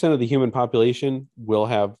 2% of the human population will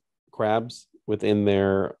have crabs within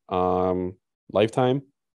their lifetime.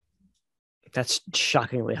 That's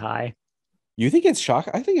shockingly high. You think it's shock?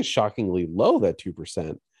 I think it's shockingly low that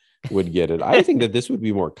 2% would get it. I think that this would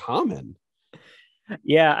be more common.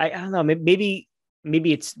 Yeah, I don't know. Maybe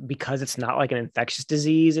it's because it's not like an infectious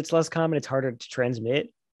disease. It's less common. It's harder to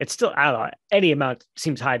transmit. It's still, I don't know. Any amount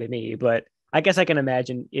seems high to me, but I guess I can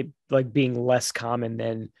imagine it like being less common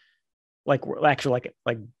than like actual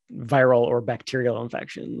like viral or bacterial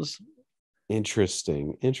infections.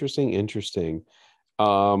 Interesting.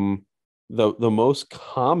 Um, the most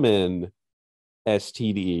common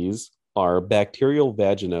STDs are bacterial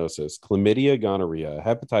vaginosis, chlamydia, gonorrhea,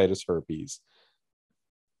 hepatitis, herpes.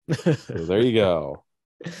 So there you go.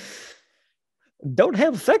 Don't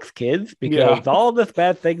have sex, kids, Yeah. because all this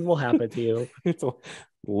bad things will happen to you. It's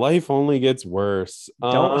life only gets worse.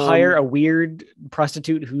 Don't hire a weird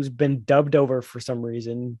prostitute who's been dubbed over for some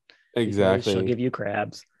reason because she'll Exactly. give you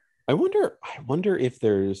crabs. I wonder if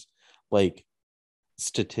there's like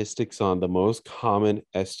statistics on the most common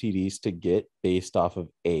STDs to get based off of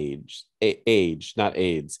age, not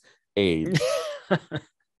AIDS, age.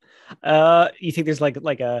 You think there's like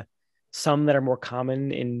a some that are more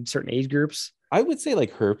common in certain age groups? I would say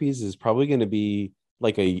like herpes is probably going to be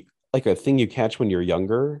like a thing you catch when you're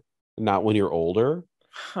younger, not when you're older,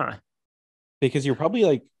 Huh. because you're probably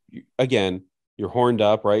like again, you're horned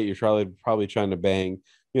up, right? You're probably trying to bang,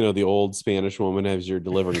 the old Spanish woman as you're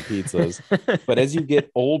delivering pizzas. But as you get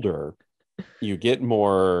older, you get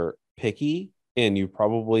more picky and you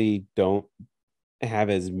probably don't have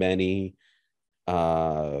as many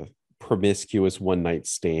uh promiscuous one night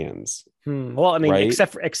stands, Well, I mean, right?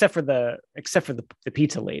 except for the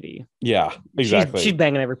pizza lady. Yeah, She's exactly.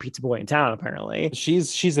 banging every pizza boy in town, apparently.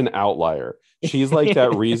 She's an outlier. She's like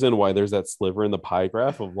that reason why there's that sliver in the pie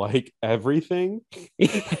graph of like everything.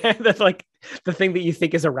 That's like the thing that you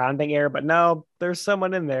think is a rounding error, but no, there's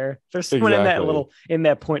someone in there. There's someone Exactly. in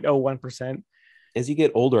that 0.01%. As you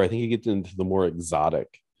get older, I think you get into the more exotic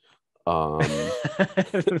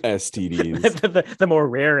STDs. The more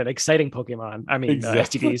rare and exciting Pokemon. I mean,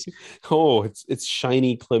 Exactly. STDs. Oh, it's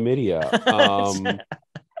shiny chlamydia.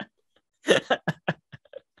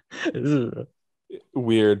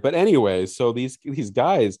 Weird. But anyway, so these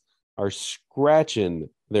guys are scratching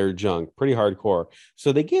their junk pretty hardcore.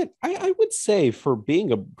 So they get, I would say, for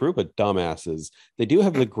being a group of dumbasses, they do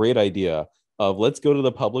have the great idea of let's go to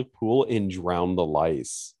the public pool and drown the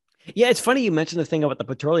lice. Yeah, it's funny you mentioned the thing about the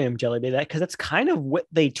petroleum jelly, that because that's kind of what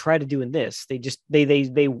they try to do in this. They just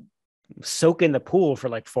they soak in the pool for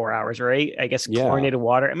like 4 hours, right? I guess Yeah. chlorinated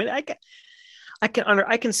water. I mean,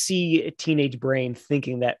 I can see a teenage brain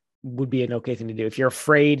thinking that would be an okay thing to do if you're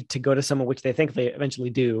afraid to go to someone, which they think they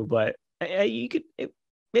eventually do. But you could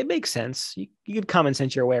it makes sense. You could common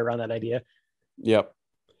sense your way around that idea. Yep.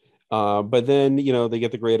 But then they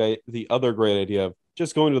get the other great idea of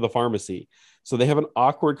just going to the pharmacy. So they have an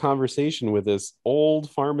awkward conversation with this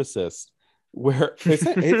old pharmacist, where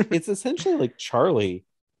it's essentially like Charlie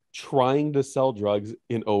trying to sell drugs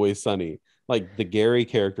in Always Sunny. Like the Gary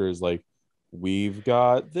character is like, "We've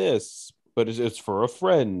got this, but it's for a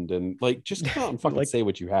friend," and like just come out and fucking Like say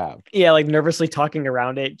what you have. yeah, like nervously talking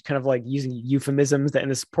around it, kind of like using euphemisms that in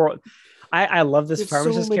this poor. I love this There's so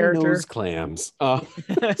pharmacist many nose character. clams.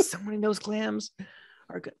 So many nose clams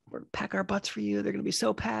are good. We're gonna pack our butts for you. They're gonna be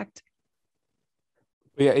so packed.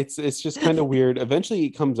 But yeah, it's just kind of weird. Eventually,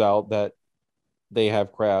 it comes out that they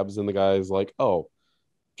have crabs, and the guy's like, "Oh,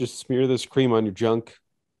 just smear this cream on your junk.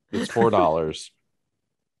 It's $4."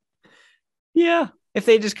 Yeah, if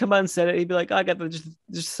they just come out and said it, he'd be like, oh, "I got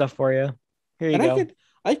just stuff for you. Here you And I go." could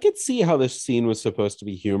I could see how this scene was supposed to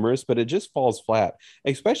be humorous, but it just falls flat.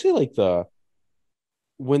 Especially like the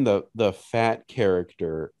when the fat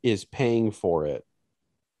character is paying for it.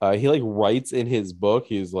 He like writes in his book,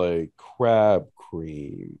 he's like crab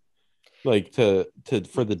cream, like to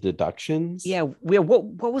for the deductions. Yeah,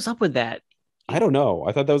 what was up with that? I don't know.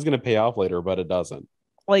 I thought that was gonna pay off later, but it doesn't.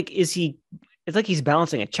 Like, is he? It's like he's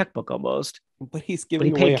balancing a checkbook almost, But he's but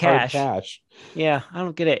he giving away paid hard cash. cash. Yeah, I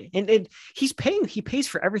don't get it. And he's paying. He pays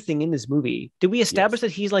for everything in this movie. Did we establish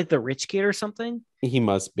Yes, that he's like the rich kid or something? he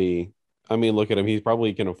must be. I mean, look at him. He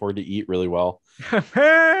probably can afford to eat really well.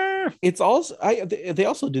 It's also they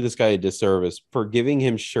also do this guy a disservice for giving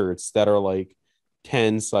him shirts that are like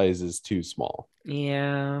 10 sizes too small.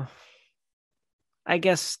 Yeah, I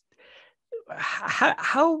guess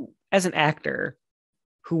how as an actor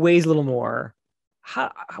who weighs a little more,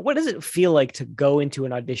 how what does it feel like to go into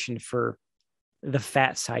an audition for the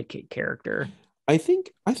fat sidekick character? I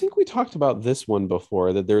think we talked about this one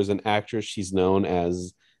before, that there's an actress, she's known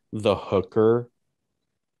as the hooker,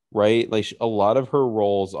 right? Like a lot of her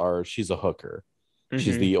roles are she's a hooker. She's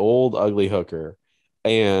Mm-hmm. the old ugly hooker.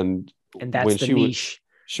 And And that's when the she was niche.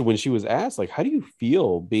 when she was asked like how do you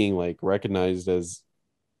feel being like recognized as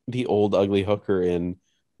the old ugly hooker in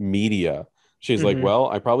media, she's like, Mm-hmm. well,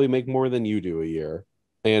 I probably make more than you do a year.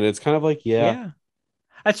 And it's kind of like, yeah, Yeah,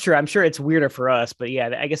 that's true. I'm sure it's weirder for us, but yeah,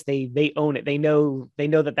 I guess they own it. They know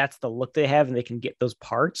that that's the look they have, and they can get those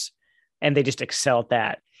parts, and they just excel at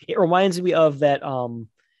that. It reminds me of that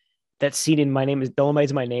scene in My Name is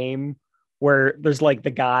Dolomite's My Name, where there's like the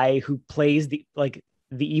guy who plays the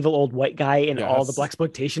evil old white guy in all the yes.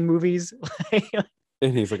 blaxploitation movies.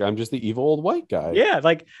 And he's like, I'm just the evil old white guy. Yeah,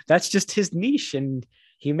 like that's just his niche, and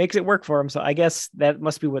he makes it work for him. So I guess that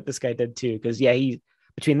must be what this guy did too. Because yeah, he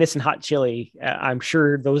between this and Hot Chili, I'm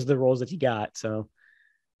sure those are the roles that he got. So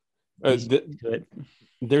uh, he's th- good.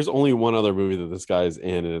 there's only one other movie that this guy's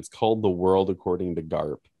in, and it's called The World According to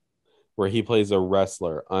Garp, where he plays a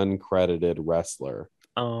wrestler, uncredited wrestler.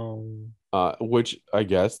 Um, Which I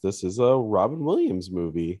guess this is a Robin Williams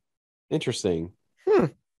movie. Interesting. hmm.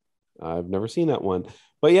 I've never seen that one.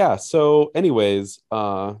 But yeah, so anyways,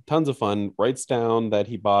 tons of fun. Writes down that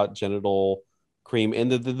he bought genital cream,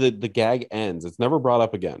 and the gag ends. It's never brought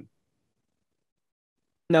up again.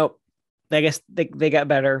 Nope. I guess they got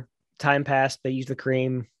better. Time passed. They used the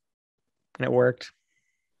cream, and it worked.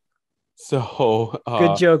 So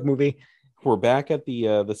Good joke, movie. we're back at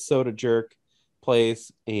the soda jerk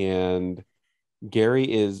place, and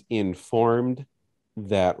Gary is informed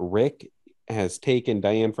that Rick has taken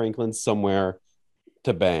Diane Franklin somewhere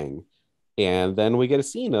to bang. And then we get a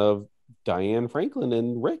scene of Diane Franklin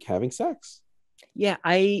and Rick having sex. Yeah,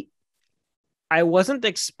 I wasn't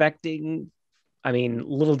expecting. I mean,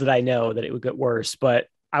 little did I know that it would get worse, but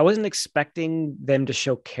I wasn't expecting them to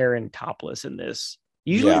show Karen topless in this.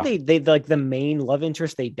 Usually Yeah, they like the main love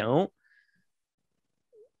interest, they don't,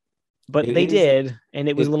 but it they is. did, and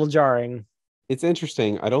it was a It little jarring. it's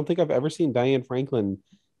interesting. I don't think I've ever seen Diane Franklin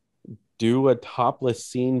do a topless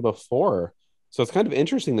scene before. So it's kind of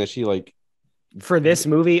interesting that she like For this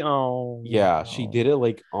movie. Oh yeah, she wow. did it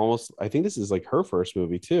like almost, I think this is like her first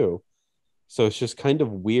movie too. So it's just kind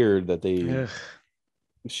of weird that they Ugh.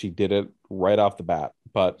 she did it right off the bat.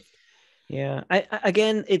 But Yeah.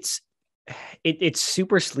 Again, it's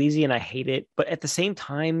super sleazy and I hate it, but at the same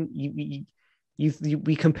time,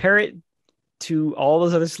 we compare it to all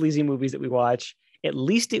those other sleazy movies that we watch. At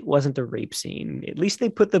least it wasn't a rape scene. At least they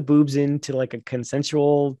put the boobs into like a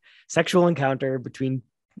consensual sexual encounter between.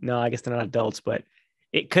 No, I guess they're not adults, but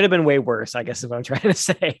it could have been way worse. I guess is what I'm trying to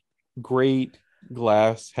say. great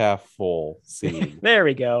glass half full scene. There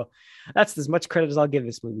we go. That's as much credit as I'll give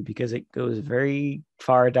this movie because it goes very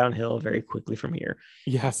far downhill very quickly from here.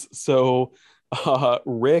 Yes. So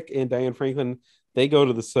Rick and Diane Franklin, they go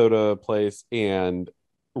to the soda place, and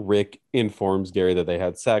Rick informs Gary that they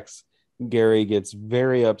had sex. Gary gets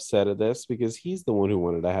very upset at this because he's the one who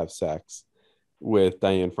wanted to have sex with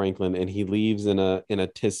Diane Franklin, and he leaves in a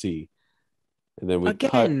tissy. And then we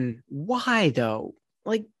cut. Again, why though?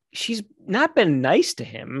 Like she's not been nice to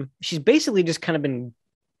him. She's basically just kind of been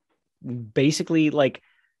basically like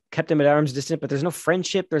kept him at arm's distance, but there's no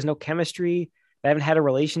friendship, there's no chemistry. They haven't had a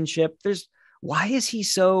relationship. There's why is he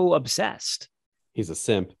so obsessed? He's a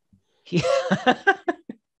simp. He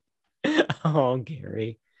Oh,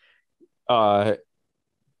 Gary. Uh,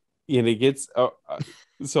 and it gets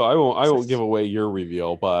so I won't give away your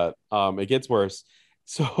reveal, but it gets worse.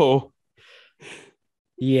 So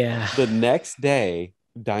Yeah. the next day,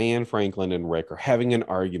 Diane Franklin and Rick are having an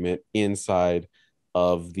argument inside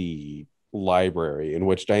of the library, in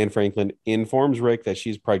which Diane Franklin informs Rick that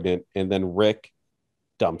she's pregnant, and then Rick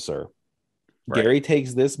dumps her. Right. Gary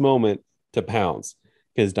takes this moment to pounce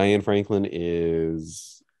because Diane Franklin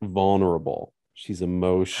is vulnerable. She's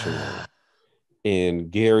emotional. And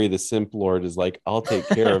Gary, the simp lord, is like, I'll take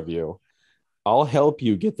care of you. I'll help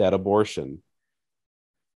you get that abortion.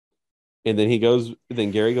 And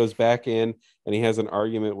then Gary goes back in and he has an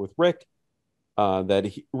argument with Rick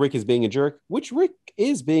Rick is being a jerk, which Rick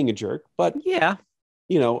is being a jerk. But, Yeah.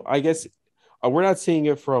 I guess we're not seeing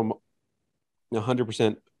it from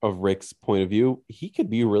 100% of Rick's point of view. He could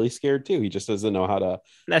be really scared too. He just doesn't know how to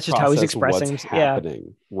That's just how he's process what's expressing. Yeah.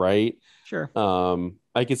 happening, right? Sure.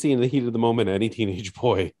 I could see in the heat of the moment any teenage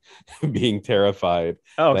boy being terrified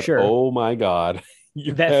Oh, that, sure. oh my God,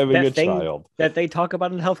 you're That having a thing child. that they talk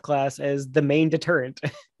about in health class as the main deterrent for,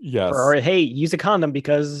 Yes. hey, use a condom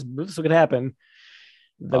because this could happen.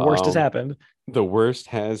 The worst has Um, happened. the worst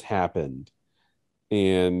has happened.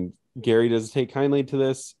 And Gary doesn't take kindly to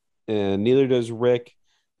this, and neither does Rick.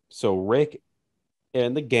 So Rick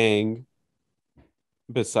and the gang,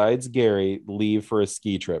 besides Gary, leave for a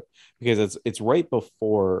ski trip because it's right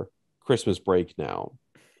before Christmas break now.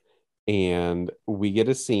 And we get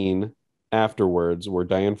a scene afterwards where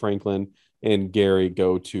Diane Franklin and Gary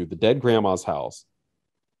go to the dead grandma's house.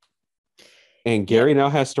 And Yeah. Gary now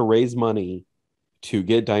has to raise money to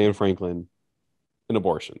get Diane Franklin an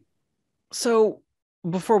abortion. So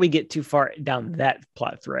before we get too far down that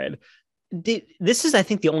plot thread, this is, I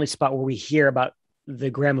think, the only spot where we hear about the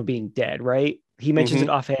grandma being dead, right? He mentions it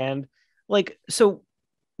Mm-hmm. offhand. Like, so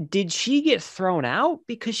did she get thrown out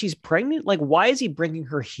because she's pregnant? Like, why is he bringing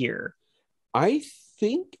her here? I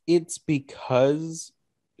think it's because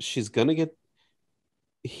she's gonna get.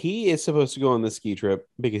 He is supposed to go on the ski trip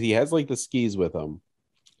because he has like the skis with him,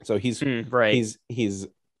 so Right. he's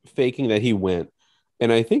faking that he went,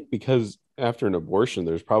 and I think because after an abortion,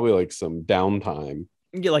 there's probably like some downtime,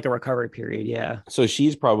 Get like a recovery period. Yeah. so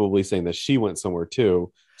she's probably saying that she went somewhere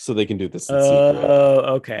too, so they can do this in secret.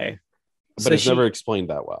 Okay. But So it's never she, explained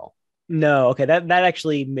that well. no, okay. That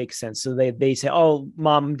actually makes sense. So they say, oh,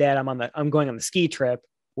 mom, dad, I'm going on the ski trip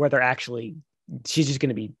where they're actually, she's just going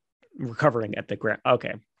to be recovering at the ground.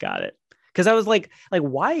 Okay. Got it. Cause I was like,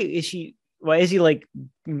 why is he like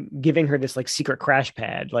giving her this like secret crash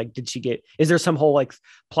pad? Like, is there some whole like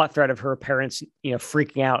plot thread of her parents,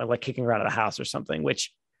 freaking out and like kicking her out of the house or something,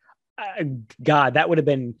 which uh, God, that would have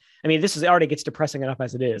been, I mean, this is already gets depressing enough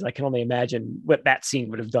as it is. I can only imagine what that scene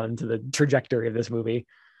would have done to the trajectory of this movie.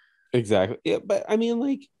 Exactly. Yeah, but I mean,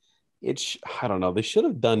 like, I don't know. They should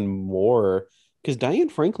have done more because Diane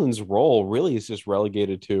Franklin's role really is just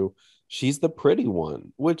relegated to she's the pretty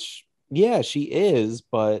one, which, yeah, she is,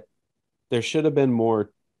 but there should have been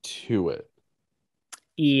more to it.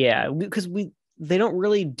 Yeah, because they don't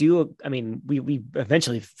really do. I mean, we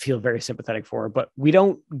eventually feel very sympathetic for her, but we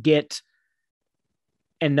don't get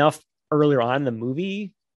enough earlier on in the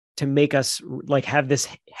movie to make us like have this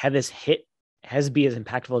hit has be as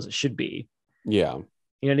impactful as it should be. Yeah,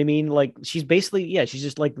 You know what I mean? Like she's basically, yeah, she's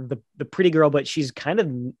just like the pretty girl, but she's kind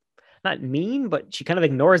of not mean, but she kind of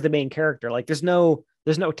ignores the main character. Like there's no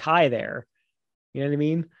tie there. You know what I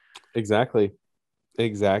mean? exactly.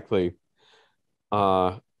 Exactly.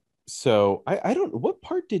 Uh, so I don't what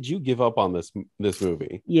part did you give up on this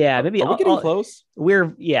movie? Yeah, maybe Are we getting close?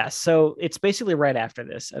 we're yeah. So it's basically right after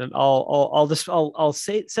this, and I'll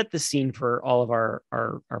say set the scene for all of our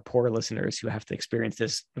poor listeners who have to experience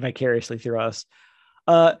this vicariously through us.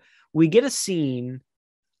 Uh, we get a scene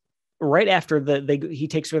right after he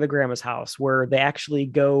takes her to the grandma's house where they actually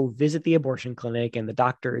go visit the abortion clinic, and the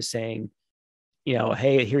doctor is saying,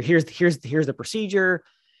 hey, here's the procedure.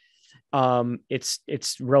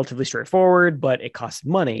 It's relatively straightforward, but it costs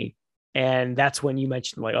money. And that's when you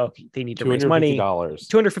mentioned like, oh, they need to raise money, $250.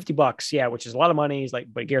 $250. Yeah. Which is a lot of money. He's like,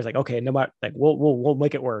 but Gary's like, okay, no matter, like, we'll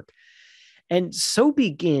make it work. And so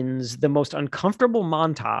begins the most uncomfortable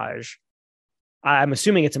montage. I'm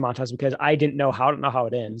assuming it's a montage because I don't know how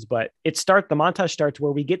it ends, but the montage starts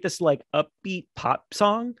where we get this like upbeat pop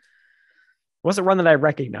song. It wasn't one that I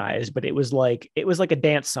recognized, but it was like a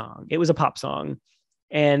dance song. It was a pop song.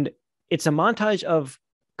 And it's a montage of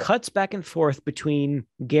cuts back and forth between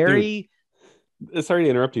Gary. Dude, sorry to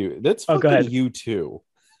interrupt you. That's Oh, go fucking ahead. U2.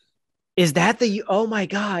 Is that oh my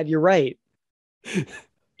God, you're right.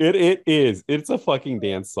 It is. It's a fucking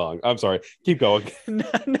dance song. I'm sorry. Keep going. No,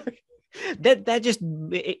 no. That just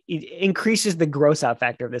it increases the gross out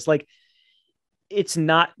factor of this. Like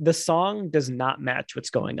the song does not match what's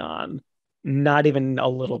going on. Not even a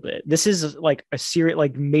little bit. This is like a serious,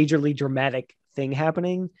 like majorly dramatic thing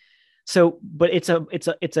happening. So, but it's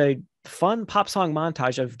a fun pop song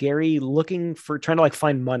montage of Gary trying to like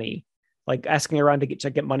find money, like asking around to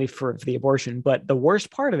get money for the abortion. But the worst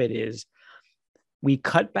part of it is we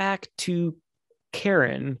cut back to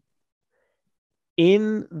Karen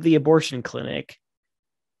in the abortion clinic,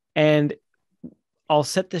 and I'll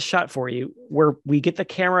set this shot for you where we get the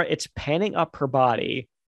camera, it's panning up her body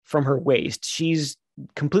from her waist. She's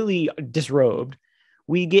completely disrobed.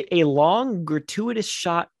 We get a long, gratuitous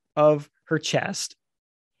shot of her chest.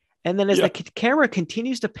 And then as the camera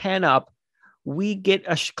continues to pan up, we get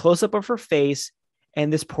a close up of her face.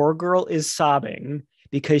 And this poor girl is sobbing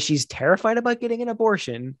because she's terrified about getting an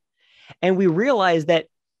abortion. And we realize that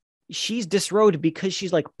she's disrobed because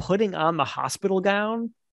she's like putting on the hospital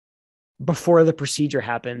gown before the procedure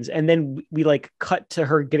happens. And then we like cut to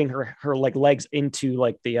her getting her like legs into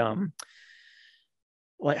like the,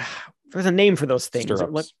 like there's a name for those things.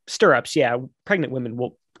 Stirrups. Yeah. Pregnant women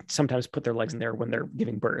will sometimes put their legs in there when they're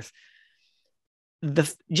giving birth.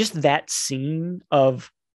 Just that scene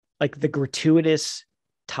of like the gratuitous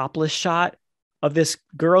topless shot of this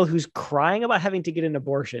girl who's crying about having to get an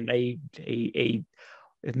abortion, a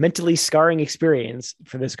mentally scarring experience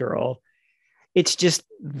for this girl. It's just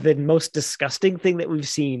the most disgusting thing that we've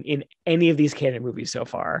seen in any of these canon movies so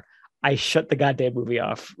far. I shut the goddamn movie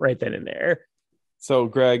off right then and there. So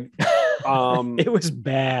Greg, it was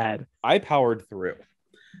bad. I powered through,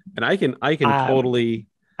 and I can totally.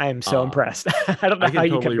 I am so impressed. I don't know how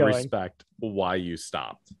you kept going. Respect why you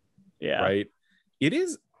stopped. Yeah. Right.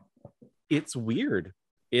 It's weird.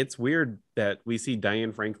 It's weird that we see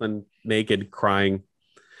Diane Franklin naked crying.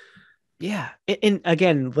 Yeah. And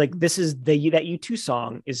again, like this is that U2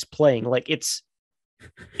 song is playing. Like it's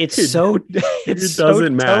so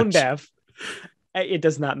tone deaf. It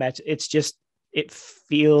does not match. It's just, it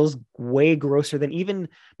feels way grosser than even,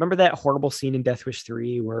 remember that horrible scene in Death Wish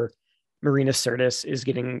 3 where Marina Sirtis is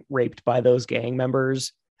getting raped by those gang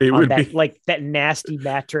members on that, like that nasty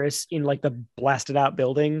mattress in like the blasted out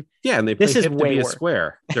building. Yeah. And this is way to be a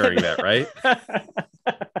square during that, right?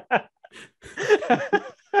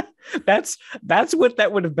 That's what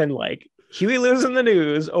that would have been like. Huey losing the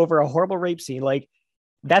news over a horrible rape scene. Like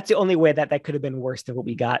that's the only way that could have been worse than what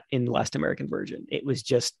we got in the Last American Virgin. It was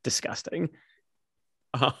just disgusting.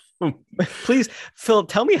 Please, Phil,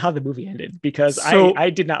 tell me how the movie ended because I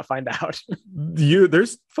did not find out.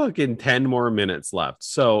 There's fucking 10 more minutes left.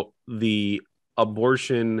 So the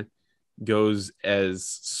abortion goes as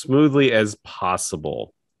smoothly as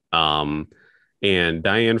possible. And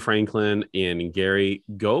Diane Franklin and Gary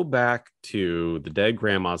go back to the dead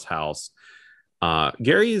grandma's house.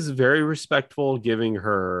 Gary is very respectful, giving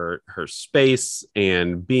her space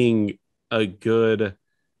and being a good,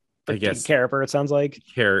 I guess, care of her, it sounds like.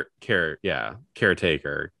 Caretaker.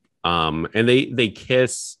 And they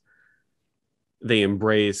kiss, they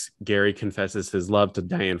embrace. Gary confesses his love to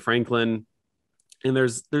Diane Franklin. And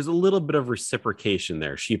there's a little bit of reciprocation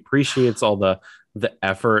there. She appreciates all the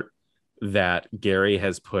effort that Gary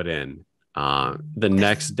has put in. The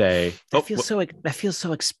next day, that feels so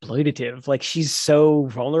exploitative. Like she's so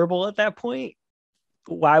vulnerable at that point.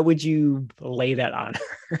 Why would you lay that on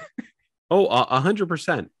her?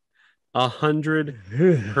 100%.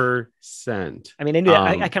 100%. I mean, I knew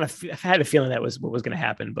I kind of had a feeling that was what was going to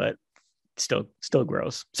happen, but still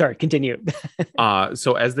gross. Sorry, continue.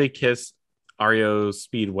 So as they kiss, REO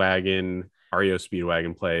Speedwagon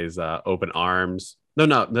plays Open Arms.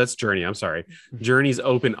 No, that's Journey. I'm sorry. Journey's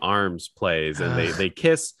Open Arms plays, and they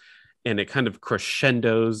kiss, and it kind of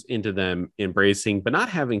crescendos into them embracing, but not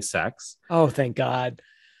having sex. Oh, thank God.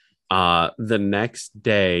 The next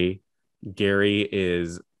day, Gary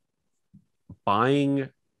is buying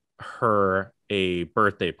her a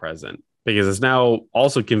birthday present because it's now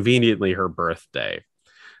also conveniently her birthday.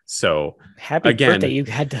 So happy birthday. You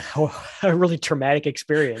had a really traumatic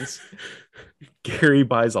experience. Gary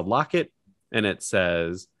buys a locket and it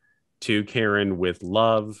says to Karen with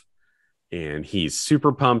love. And he's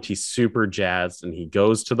super pumped. He's super jazzed. And he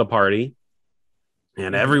goes to the party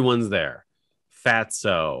and everyone's there.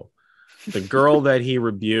 Fatso, the girl that he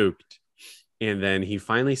rebuked. And then he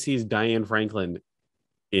finally sees Diane Franklin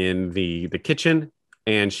in the kitchen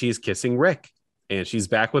and she's kissing Rick and she's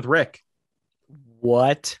back with Rick.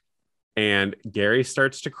 What? And Gary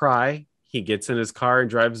starts to cry. He gets in his car and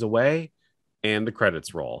drives away and the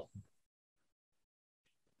credits roll.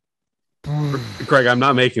 Greg, I'm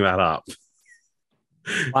not making that up.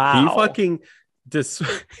 Wow. He fucking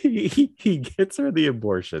he gets her the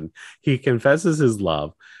abortion. He confesses his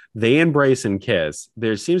love. They embrace and kiss.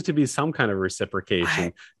 There seems to be some kind of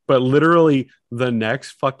reciprocation, but literally the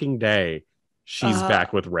next fucking day, she's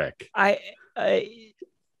back with Rick. I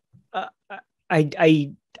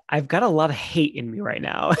I've got a lot of hate in me right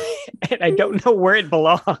now, and I don't know where it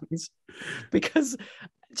belongs because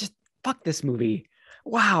just fuck this movie.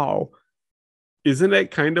 Wow. Isn't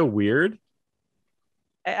it kind of weird?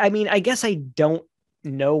 I mean, I guess I don't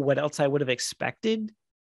know what else I would have expected.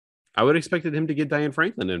 I would have expected him to get Diane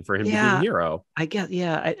Franklin and for him to be the Yeah, hero. I guess.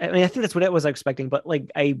 Yeah, I mean, I think that's what I was expecting, but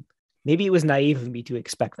like, maybe it was naive of me to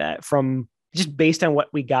expect that from just based on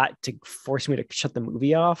what we got to force me to shut the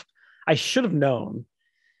movie off. I should have known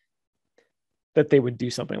that they would do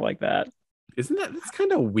something like that. Isn't that's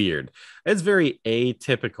kind of weird? It's very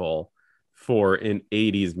atypical for an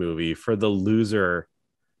 80s movie for the loser,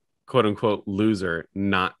 quote unquote loser,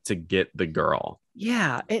 not to get the girl.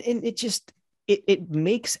 Yeah, and it just it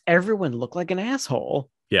makes everyone look like an asshole.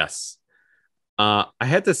 Yes. I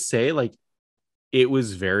had to say, like, it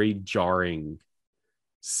was very jarring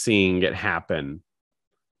seeing it happen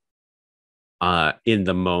in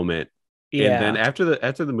the moment. Yeah. And then after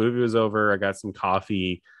the movie was over, I got some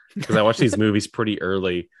coffee because I watch these movies pretty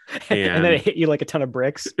early. And then it hit you like a ton of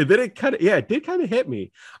bricks. And then it did kind of hit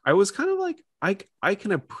me. I was kind of like, I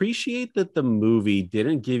can appreciate that the movie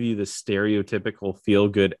didn't give you the stereotypical feel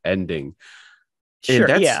good ending. Sure,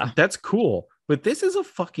 And that's cool. But this is a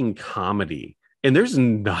fucking comedy. And there's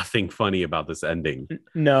nothing funny about this ending.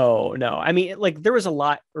 No. I mean, like there was a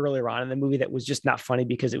lot earlier on in the movie that was just not funny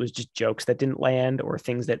because it was just jokes that didn't land or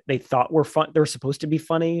things that they thought were fun. They were supposed to be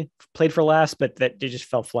funny, played for laughs, but that they just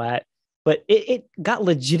fell flat. But it got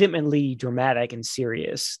legitimately dramatic and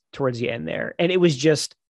serious towards the end there. And it was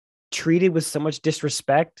just treated with so much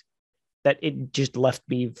disrespect that it just left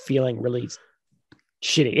me feeling really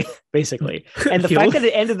shitty, basically. And the fact that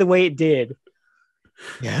it ended the way it did.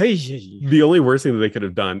 The only worst thing that they could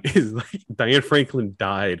have done is like Diane Franklin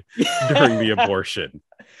died during the abortion.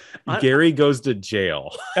 Gary goes to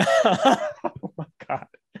jail. Oh my god.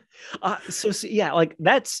 So yeah, like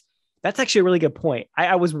that's actually a really good point.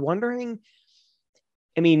 I was wondering.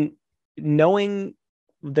 I mean, knowing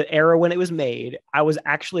the era when it was made, I was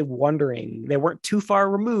actually wondering they weren't too far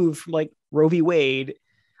removed from like Roe v. Wade.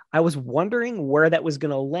 I was wondering where that was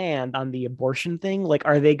going to land on the abortion thing. Like,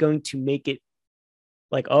 are they going to make it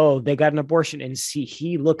like, oh, they got an abortion and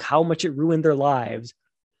look how much it ruined their lives.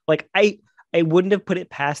 Like I wouldn't have put it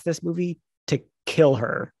past this movie to kill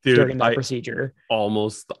her during that procedure. I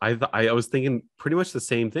was thinking pretty much the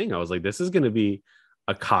same thing. I was like, this is going to be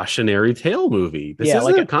a cautionary tale movie. This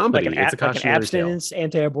isn't a comedy. It's a cautionary abstinence, tale.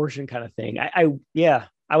 Anti-abortion kind of thing. I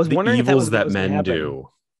was the wondering evils if that was men do.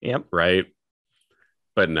 Yep. Right.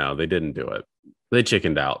 But no, they didn't do it. They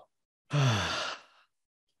chickened out. God,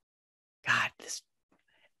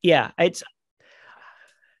 it's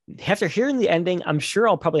after hearing the ending, I'm sure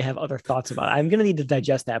I'll probably have other thoughts about it. I'm gonna need to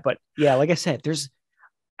digest that. But yeah, like I said, there's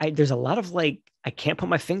a lot of like I can't put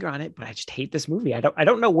my finger on it, but I just hate this movie. I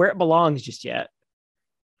don't know where it belongs just yet.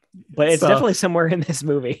 But it's definitely somewhere in this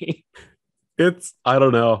movie. I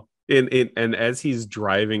don't know. And as he's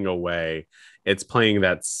driving away, it's playing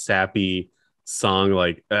that sappy song,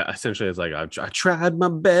 like essentially it's like I tried my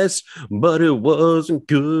best, but it wasn't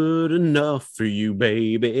good enough for you,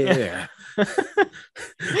 baby.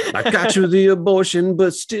 I got you the abortion,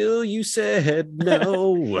 but still you said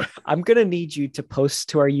no. I'm gonna need you to post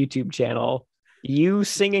to our YouTube channel you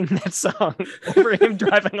singing that song over him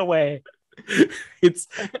driving away.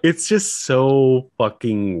 It's just so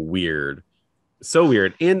fucking weird. So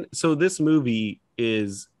weird. And so this movie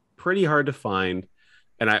is pretty hard to find.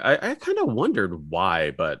 And I kind of wondered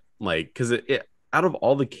why, but like, because it out of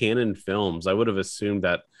all the canon films, I would have assumed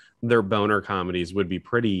that their boner comedies would be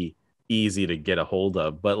pretty easy to get a hold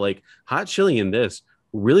of. But like Hot Chili and this,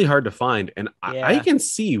 really hard to find. And I can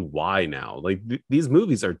see why now. Like these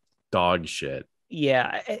movies are dog shit.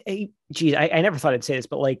 Yeah. Geez, I never thought I'd say this,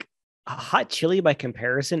 but like Hot Chili by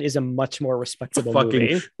comparison is a much more respectable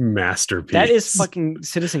movie. Masterpiece. That is fucking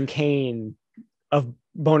Citizen Kane of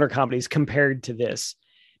boner comedies compared to this.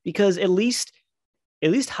 Because at least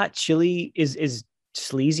Hot Chili is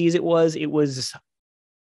sleazy as it was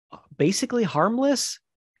basically harmless.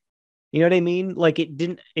 You know what I mean? Like it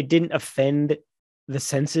didn't offend the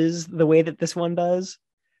senses the way that this one does.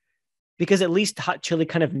 Because at least Hot Chili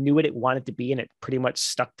kind of knew what it wanted to be and it pretty much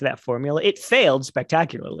stuck to that formula. It failed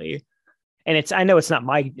spectacularly. And I know it's not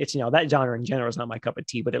that genre in general is not my cup of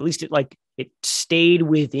tea, but at least it stayed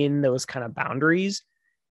within those kind of boundaries.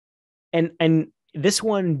 And this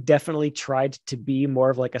one definitely tried to be more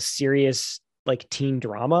of like a serious like teen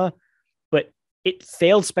drama, but it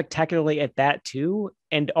failed spectacularly at that too,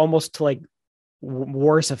 and almost to like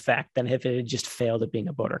worse effect than if it had just failed at being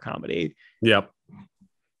a boner comedy. Yep.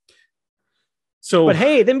 So, but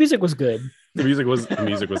hey, the music was good. The music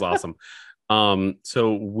was awesome.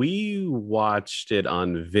 So we watched it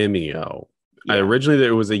on Vimeo. Yeah. Originally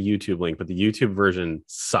there was a YouTube link, but the YouTube version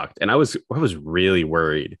sucked, and I was really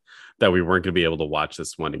worried that we weren't going to be able to watch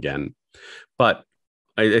this one again. But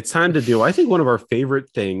it's time to do, I think, one of our favorite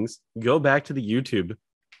things: go back to the YouTube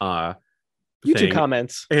uh YouTube thing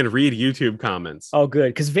comments. and read YouTube comments. Oh, good.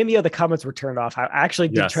 Because Vimeo, the comments were turned off. I actually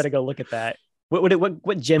did try Yes. to go look at that.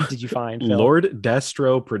 What gems did you find, Phil? Lord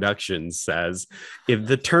Destro Productions says, if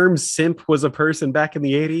the term simp was a person back in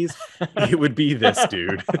the 80s, it would be this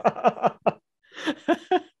dude.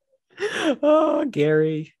 Oh,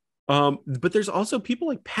 Gary. But there's also people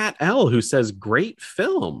like Pat L who says great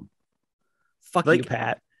film. Fuck you, Like,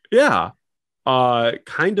 Pat. yeah.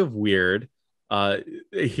 Kind of weird.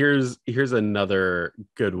 Here's another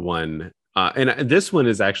good one. And this one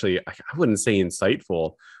is actually, I wouldn't say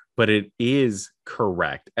insightful, but it is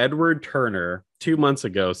correct. Edward Turner 2 months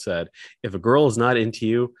ago said, if a girl is not into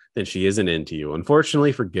you, then she isn't into you.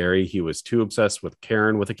 Unfortunately for Gary, he was too obsessed with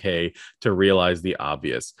Karen with a K to realize the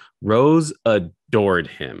obvious. Rose adored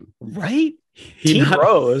him. Right? He Team not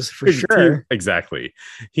Rose, for sure. exactly.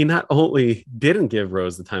 He not only didn't give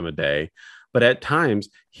Rose the time of day, but at times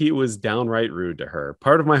he was downright rude to her.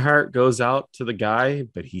 Part of my heart goes out to the guy,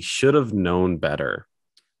 but he should have known better.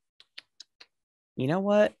 You know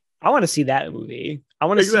what? I want to see that movie. I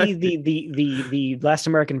want to see Exactly. the Last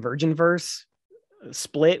American Virgin verse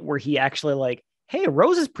split where he actually like, hey,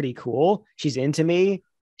 Rose is pretty cool. She's into me.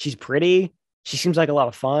 She's pretty. She seems like a lot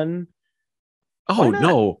of fun. Why Oh not?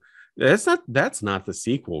 no, that's not the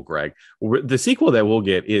sequel, Greg. The sequel that we'll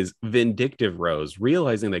get is Vindictive Rose,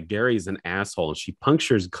 realizing that Gary's an asshole and she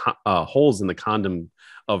punctures holes in the condom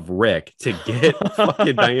of Rick to get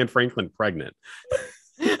fucking Diane Franklin pregnant.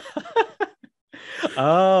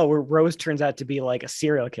 Oh, where Rose turns out to be like a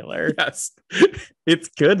serial killer. Yes, it's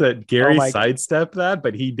good that Oh Gary my, sidestepped that,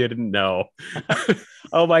 but he didn't know.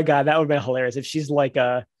 oh my god, that would have been hilarious if she's like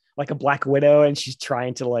a Black Widow and she's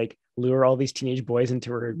trying to like lure all these teenage boys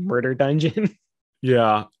into her murder dungeon.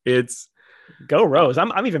 Yeah, it's Go uh, Rose.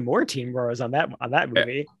 I'm even more team Rose on that eh,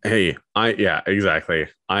 movie. hey, yeah, exactly.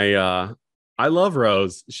 I love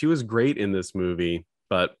Rose. She was great in this movie,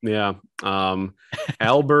 but yeah, Abel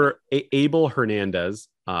Hernandez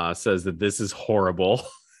says that this is horrible.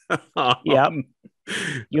 Yep. um,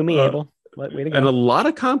 You and me, uh, Abel. Way to and a go. lot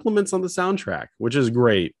of compliments on the soundtrack, which is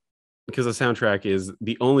great because the soundtrack is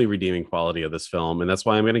the only redeeming quality of this film, and that's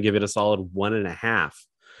why I'm going to give it a solid 1.5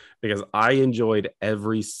 because I enjoyed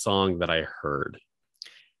every song that I heard.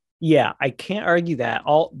 Yeah, I can't argue that.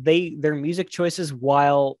 All their music choices,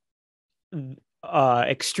 while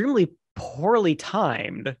extremely poorly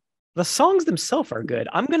timed, the songs themselves are good.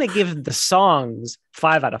 I'm gonna give the songs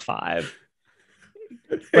 5 out of 5.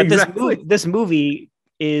 But Exactly. this movie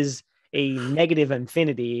is a negative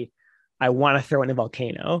infinity. I want to throw in a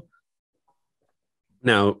volcano.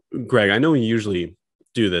 Now, Greg, I know we usually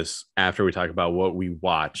do this after we talk about what we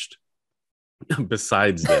watched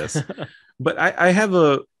besides this, but I have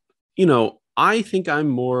I think I'm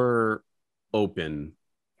more open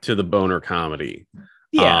to the boner comedy.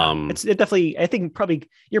 Yeah, Um, it definitely. I think probably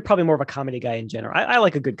you're probably more of a comedy guy in general. I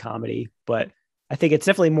like a good comedy, but I think it's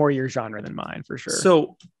definitely more your genre than mine for sure.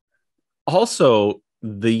 so also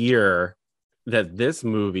the year that this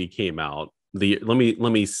movie came out, let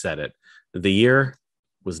me set it. The year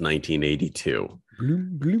was 1982.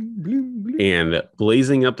 Bloom, bloom, bloom, bloom. And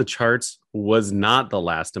blazing up the charts was not The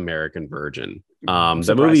Last American Virgin. The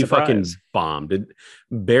Surprise, movie fucking surprise. bombed. It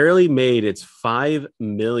barely made its $5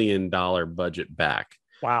 million budget back,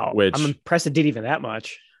 Wow, I'm which, impressed it did even that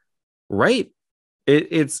much. right,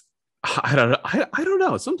 it's I don't know. I don't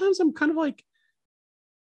know. Sometimes I'm kind of like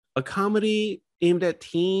a comedy aimed at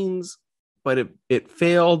teens, but it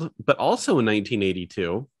failed. But also in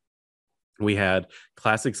 1982, we had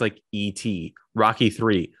classics like E.T., Rocky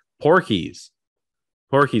 3, Porky's.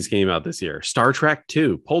 Porky's came out this year. Star Trek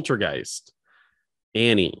 2, Poltergeist,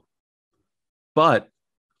 Annie. But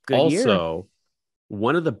Good year. also,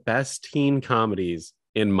 one of the best teen comedies,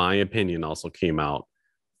 in my opinion, also came out: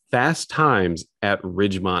 Fast Times at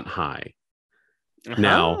Ridgemont High.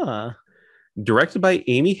 Now, Huh. directed by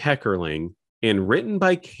Amy Heckerling and written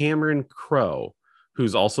by Cameron Crowe,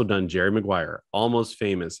 who's also done Jerry Maguire, Almost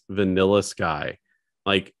Famous, Vanilla Sky.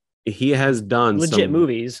 Like, he has done Legit some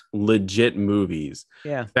movies. legit movies.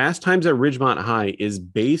 Yeah. Fast Times at Ridgemont High is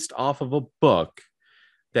based off of a book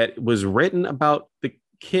that was written about the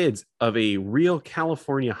kids of a real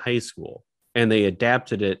California high school, and they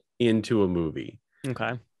adapted it into a movie.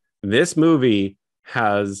 Okay. This movie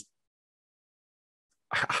has,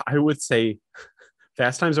 I would say,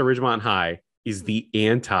 Fast Times at Ridgemont High is the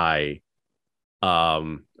anti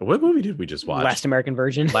What movie did we just watch? Last American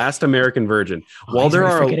Virgin. Last American Virgin. Oh, While he's there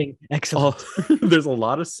already are forgetting. Excellent. there's a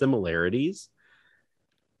lot of similarities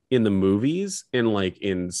in the movies and like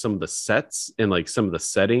in some of the sets and like some of the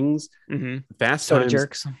settings. Mm-hmm. Fast Soda Times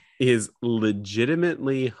jerks. is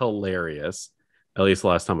legitimately hilarious. At least the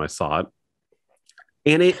last time I saw it.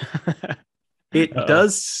 And it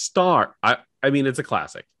does star. I mean, it's a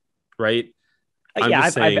classic, right?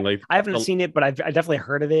 I've I haven't seen it, but I definitely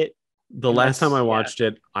heard of it. The last time I watched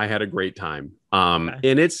it, I had a great time. And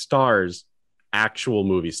it stars actual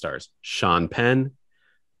movie stars: Sean Penn,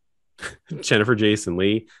 Jennifer Jason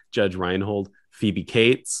Leigh, Judge Reinhold, Phoebe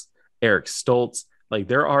Cates, Eric Stoltz. Like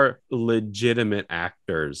there are legitimate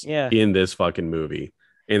actors in this fucking movie.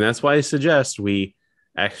 And that's why I suggest we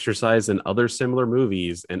exercise in other similar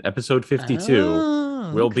movies. And episode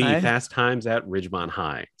 52 will be Fast Times at Ridgemont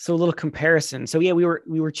High. So a little comparison. So yeah, we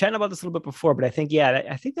were chatting about this a little bit before, but I think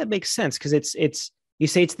that makes sense because it's you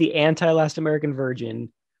say it's the anti-Last American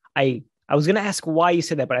Virgin. I was going to ask why you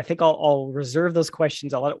said that, but I think I'll reserve those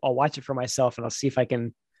questions. I'll watch it for myself and I'll see if I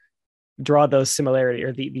can draw those similarity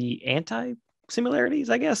or the anti similarities,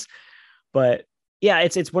 I guess. But yeah,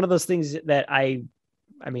 it's one of those things that I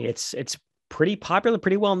mean, it's pretty popular,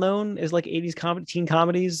 pretty well known as like 80s teen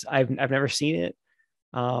comedies. I've never seen it.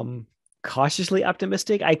 Cautiously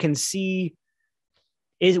optimistic. I can see.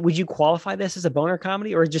 Would you qualify this as a boner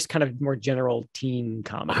comedy or just kind of more general teen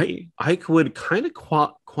comedy? I would kind of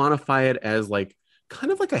quantify it as like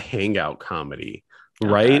kind of like a hangout comedy,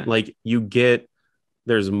 right? Like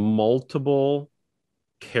there's multiple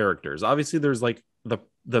characters. Obviously, there's like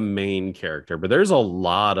the main character, but there's a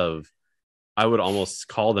lot of, I would almost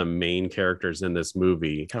call them main characters in this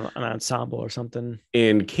movie. Kind of an ensemble or something.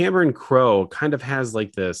 And Cameron Crowe kind of has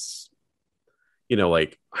like this,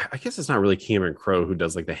 like, I guess it's not really Cameron Crowe who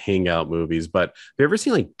does like the hangout movies, but have you ever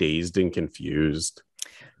seen like Dazed and Confused?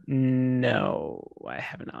 No, I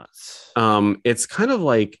have not. It's kind of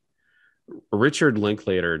like Richard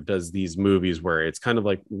Linklater does these movies where it's kind of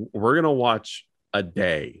like, we're going to watch a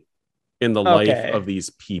day in the life of these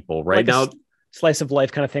people right now. Slice of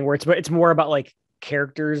life kind of thing where it's more about like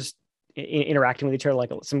characters interacting with each other,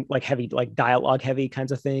 like some like heavy, like dialogue heavy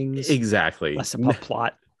kinds of things. Exactly. Less about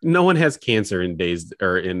plot. No one has cancer in Days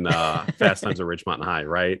or in Fast Times at Ridgemont High,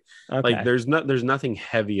 right? Okay. Like there's nothing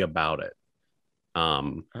heavy about it.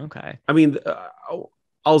 Okay. I mean,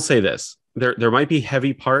 I'll say this: there might be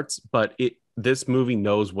heavy parts, but this movie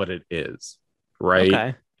knows what it is, right?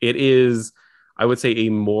 Okay. It is, I would say, a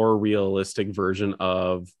more realistic version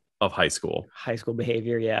of high school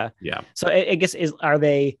behavior. Yeah. So I guess are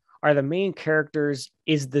the main characters,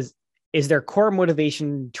 is their core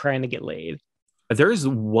motivation trying to get laid? There is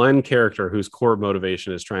one character whose core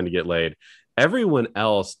motivation is trying to get laid. Everyone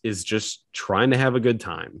else is just trying to have a good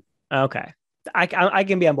time. Okay. I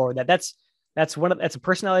can be on board with that. That's a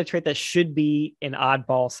personality trait that should be an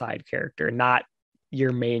oddball side character, not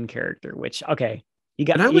your main character, which, okay.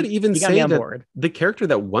 I would even say that the character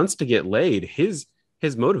that wants to get laid, his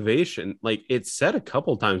motivation, like it's said a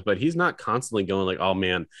couple times, but he's not constantly going like, oh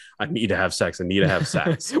man, I need to have sex. Right?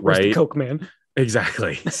 Where's the Coke man?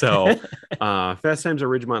 Exactly. So Fast Times at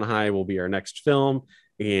Ridgemont High will be our next film.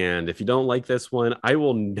 And if you don't like this one, I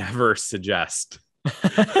will never suggest.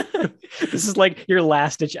 This is like your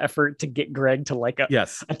last ditch effort to get Greg to like a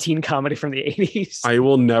teen comedy from the 80s. I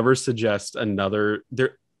will never suggest another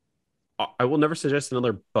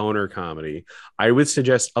boner comedy. I would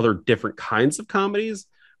suggest other different kinds of comedies,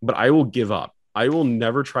 but I will give up. I will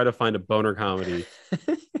never try to find a boner comedy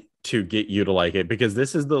to get you to like it, because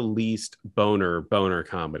this is the least boner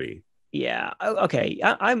comedy. Yeah. Okay.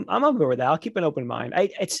 I'm on board with that. I'll keep an open mind. I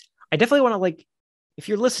definitely want to, like, if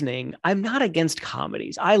you're listening, I'm not against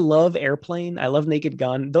comedies. I love Airplane. I love Naked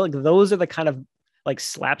Gun. Those are the kind of like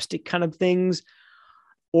slapstick kind of things,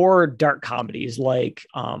 or dark comedies like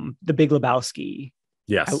The Big Lebowski.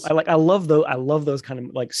 Yes. I love those kind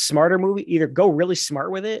of like smarter movie. Either go really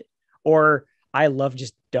smart with it, or I love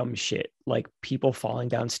just dumb shit like people falling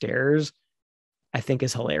downstairs. I think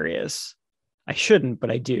is hilarious. I shouldn't, but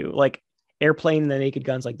I do. Like Airplane, The Naked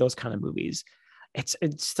Guns, like those kind of movies. It's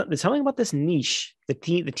something about this niche, the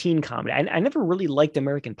teen comedy. I never really liked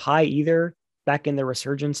American Pie either, back in the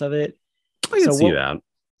resurgence of it. I can see that.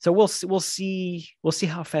 So we'll see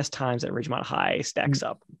how Fast Times at Ridgemont High stacks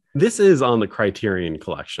up. This is on the Criterion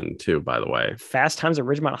Collection too, by the way. Fast Times at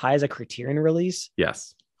Ridgemont High is a Criterion release?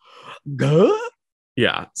 Yes. Good?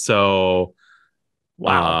 Yeah. So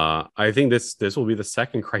wow. I think this will be the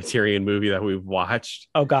second Criterion movie that we've watched.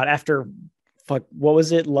 Oh God, after what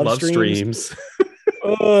was it? Love Streams.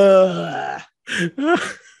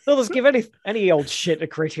 They'll just give any old shit a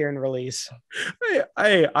Criterion release.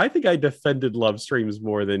 I think I defended Love Streams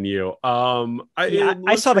more than you. Yeah, I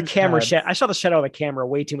Love saw the Streams camera had I saw the shadow of the camera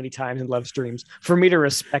way too many times in Love Streams for me to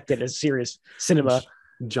respect it as serious cinema.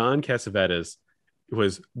 John Cassavetes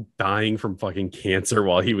was dying from fucking cancer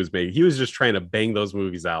while he was making. He was just trying to bang those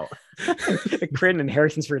movies out. Create an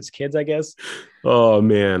inheritance for his kids, I guess. Oh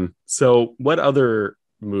man. So what other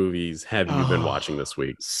movies have you been Oh, watching this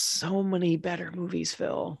week? so many better movies,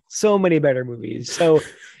 Phil. So many better movies. So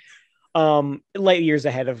light years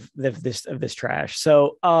ahead of this trash.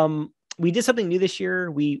 So we did something new this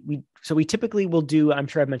year. We typically will do, I'm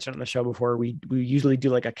sure I've mentioned on the show before, we usually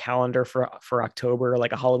do like a calendar for October,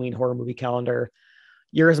 like a Halloween horror movie calendar.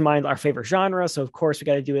 Yours and mine, our favorite genre. So of course we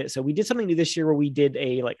got to do it. So we did something new this year where we did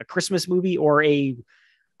a Christmas movie or a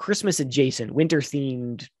Christmas adjacent winter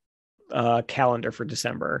themed calendar for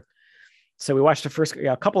December. So we watched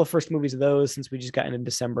a couple of first movies of those since we just got into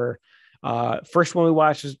December. First one we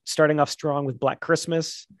watched was starting off strong with Black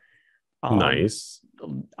Christmas. Nice.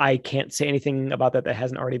 I can't say anything about that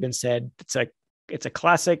hasn't already been said. It's a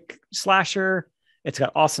classic slasher. It's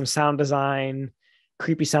got awesome sound design,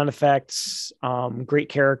 creepy sound effects, great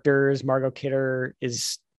characters. Margot Kidder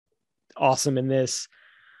is awesome in this.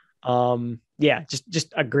 Yeah,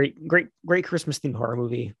 just a great Christmas themed horror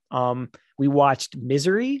movie. We watched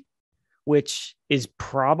Misery, which is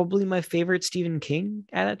probably my favorite Stephen King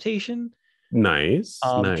adaptation. Nice.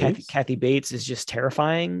 Kathy Bates is just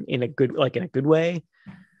terrifying in a good way.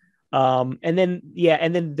 And then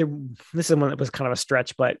this is one that was kind of a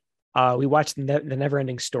stretch, but we watched the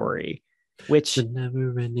Never-Ending Story, which the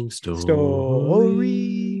Never-Ending Story.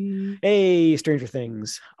 Hey, Stranger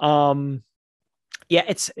Things. Yeah,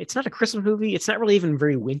 it's not a Christmas movie. It's not really even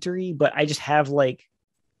very wintry, but I just have like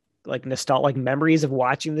nostalgic memories of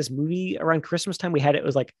watching this movie around Christmas time. It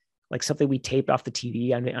was like something we taped off the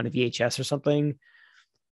TV on a VHS or something.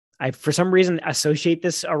 I for some reason associate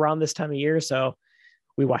this around this time of year, so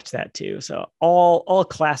we watched that too. So all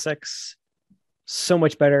classics, so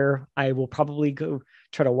much better. I will probably go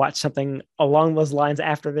try to watch something along those lines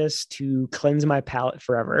after this to cleanse my palate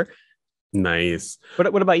forever. Nice. What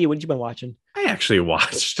about you? What have you been watching? I actually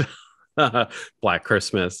watched Black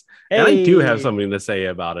Christmas. Hey. And I do have something to say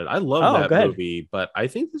about it. I love that good. movie, but I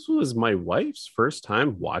think this was my wife's first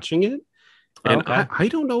time watching it. And Okay. I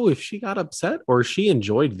don't know if she got upset or she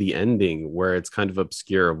enjoyed the ending where it's kind of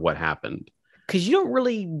obscure of what happened. Because you don't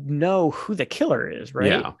really know who the killer is, right?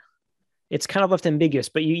 Yeah. It's kind of left ambiguous,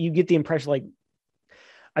 but you get the impression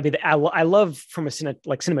I love from a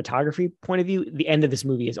cinematography point of view, the end of this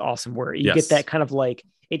movie is awesome where you get that kind of like,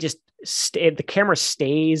 it just the camera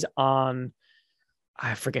stays on,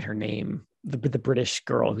 I forget her name, the British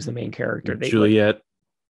girl who's the main character. Juliet.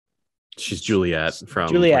 She's Juliet from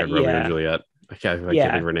Juliet. Romeo and Juliet. I can't think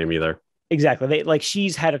of her name either. Exactly.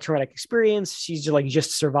 She's had a traumatic experience. She's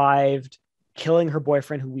just survived killing her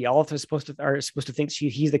boyfriend, who we all are supposed to think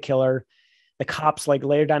he's the killer. The cops lay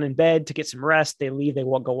her down in bed to get some rest. They leave. They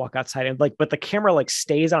won't go walk outside, and but the camera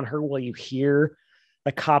stays on her while you hear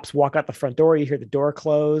the cops walk out the front door. You hear the door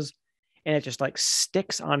close, and it just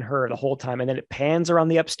sticks on her the whole time. And then it pans around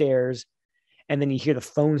the upstairs, and then you hear the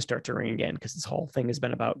phone start to ring again because this whole thing has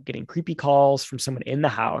been about getting creepy calls from someone in the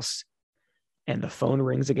house, and the phone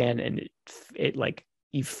rings again, and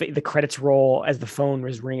the credits roll as the phone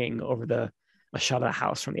was ringing over a shot of the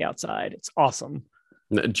house from the outside. It's awesome.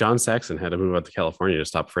 John Saxon had to move out to California to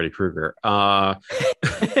stop Freddy Krueger. No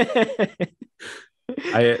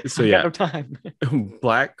time.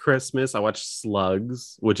 Black Christmas. I watched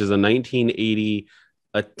Slugs, which is a 1980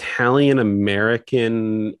 Italian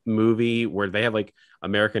American movie where they have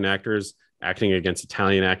American actors acting against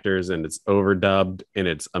Italian actors, and it's overdubbed, and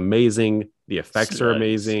it's amazing. The effects are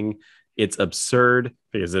amazing. It's absurd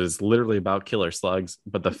because it is literally about killer slugs,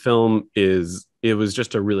 but the film it was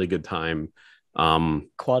just a really good time.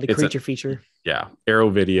 Quality creature feature. Yeah. Arrow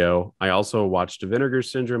Video. I also watched a Vinegar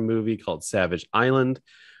Syndrome movie called Savage Island,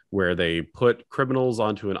 where they put criminals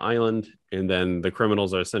onto an island, and then the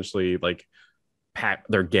criminals are essentially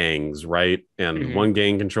their gangs, right? And one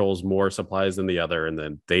gang controls more supplies than the other, and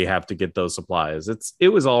then they have to get those supplies. It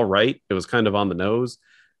was all right. It was kind of on the nose,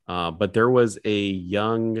 but there was a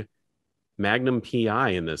young Magnum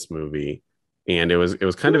PI in this movie, and it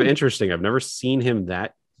was kind of interesting. I've never seen him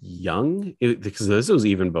that young because this was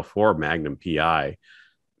even before Magnum PI.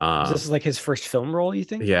 This is his first film role, you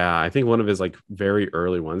think? Yeah, I think one of his very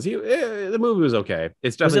early ones. The movie was okay.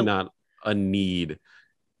 It's definitely not a need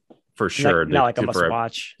for sure. Not a must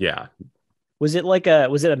watch. Yeah. Was it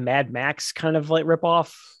a Mad Max kind of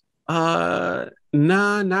ripoff?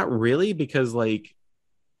 Nah, not really, because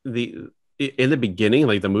in the beginning,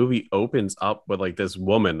 like the movie opens up with like this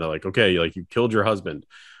woman. They're like, okay, like you killed your husband.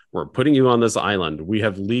 We're putting you on this island. We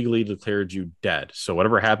have legally declared you dead. So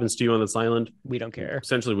whatever happens to you on this island, We don't care.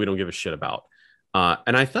 essentially, we don't give a shit about.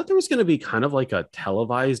 And I thought there was going to be kind of like a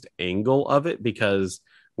televised angle of it because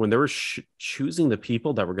when they were choosing the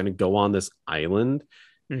people that were going to go on this island,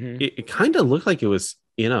 Mhm. it kind of looked like it was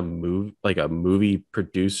in a movie, like a movie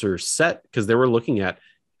producer set, because they were looking at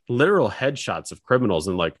literal headshots of criminals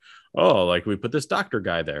and like, oh, like we put this doctor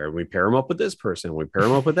guy there and we pair him up with this person, we pair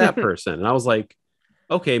him up with that person. And I was like,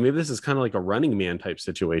 okay, maybe this is kind of like a Running Man type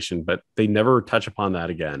situation, but they never touch upon that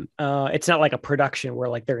again. It's not like a production where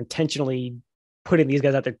like they're intentionally putting these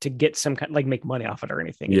guys out there to get some kind like make money off it or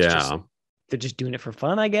anything. It's just, Yeah, they're just doing it for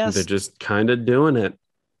fun, I they're guess. just kind of doing it.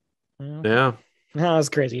 Well, Yeah. that was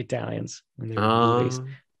crazy Italians when they were movies.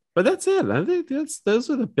 But that's it. I think those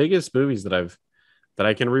are the biggest movies that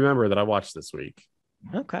I can remember that I watched this week.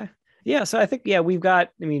 Okay. Yeah. So I think, yeah, we've got,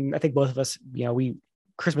 I mean, I think both of us,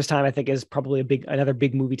 Christmas time, I think is probably another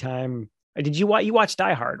big movie time. Did you watch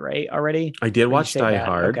Die Hard, right? Already? I did Or you watch say Die that?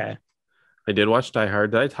 Hard. Okay. I did watch Die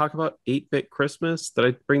Hard. Did I talk about 8-Bit Christmas? Did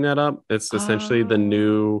I bring that up? It's essentially the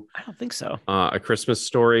new I don't think so. A Christmas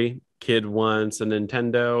Story. Kid wants a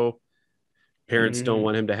Nintendo. Parents don't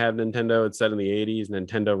want him to have Nintendo. It's set in the 80s.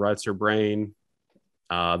 Nintendo rots her brain.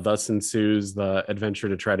 Thus ensues the adventure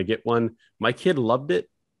to try to get one. My kid loved it,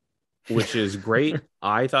 which is great.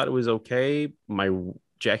 I thought it was okay. My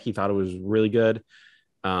Jackie thought it was really good.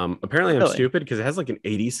 Apparently I'm Really? stupid because it has like an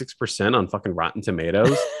 86% on fucking Rotten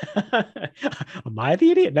Tomatoes. Am I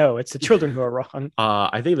the idiot? No, it's the children who are wrong.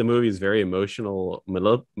 I think the movie is very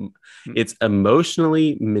it's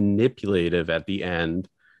emotionally manipulative at the end,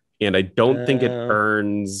 and I don't think it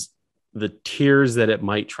earns the tears that it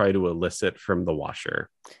might try to elicit from the watcher.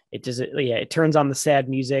 It turns on the sad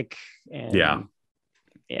music and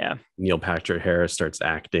yeah. Neil Patrick Harris starts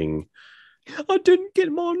acting. I didn't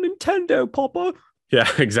get my Nintendo, Papa. Yeah,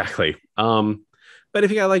 exactly. But if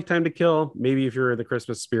you got like time to kill, maybe if you're the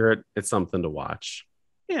Christmas spirit, it's something to watch.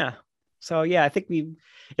 Yeah. So yeah, I think we,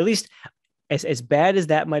 at least as bad as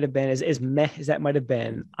that might have been, as meh as that might have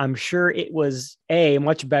been, I'm sure it was A,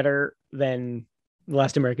 much better than The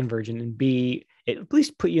Last American Virgin, and B, it at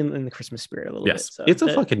least put you in the Christmas spirit a little bit. Yes, it's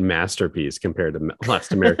a fucking masterpiece compared to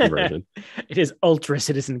Last American Virgin. It is ultra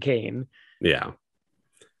Citizen Kane. Yeah.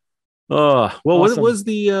 Well, Awesome. what was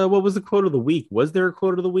the quote of the week? Was there a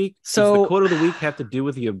quote of the week? So- Does the quote of the week have to do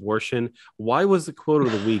with the abortion? Why was the quote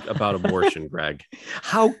of the week about abortion, Greg?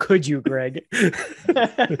 How could you, Greg?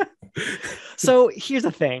 So here's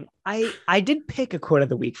the thing. I did pick a quote of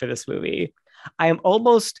the week for this movie. I am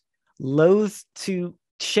almost loath to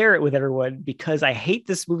share it with everyone because I hate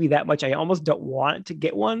this movie that much. I almost don't want to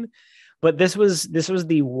get one. But this was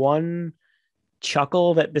the one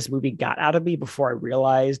chuckle that this movie got out of me before I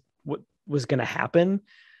realized what was going to happen.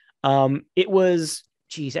 It was,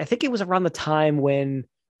 I think it was around the time when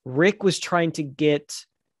Rick was trying to get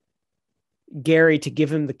Gary to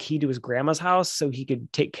give him the key to his grandma's house so he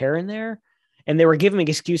could take care in there. And they were giving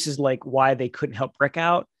excuses like why they couldn't help Rick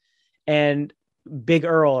out. And Big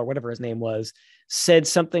Earl, or whatever his name was, said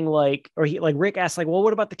something like, Rick asked, like, well,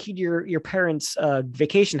 what about the key to your parents'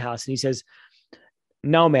 vacation house? And he says,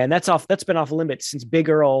 no, man, that's been off limits since Big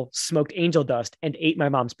Earl smoked angel dust and ate my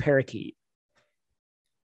mom's parakeet.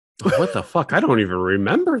 What the fuck? I don't even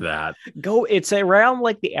remember that. It's around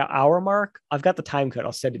like the hour mark. I've got the time code.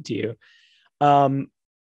 I'll send it to you.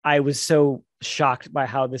 I was so shocked by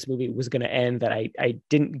how this movie was going to end that I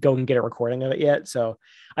didn't go and get a recording of it yet. So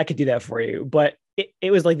I could do that for you. But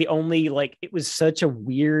it was like the only, like, it was such a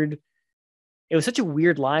weird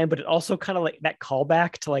line, but it also kind of like that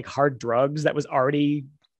callback to like Hard Drugs that was already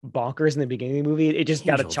bonkers in the beginning of the movie. It just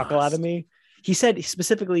got a chuckle out of me. He said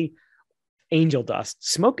specifically angel dust,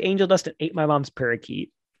 smoked angel dust and ate my mom's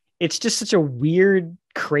parakeet. It's just such a weird,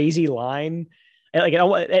 crazy line. And like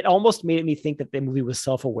it almost made me think that the movie was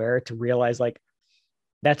self-aware to realize like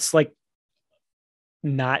that's like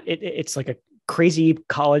not it's like a crazy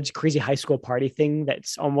college, crazy high school party thing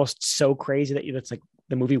that's almost so crazy that it's like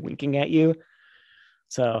the movie winking at you.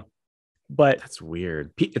 So, but that's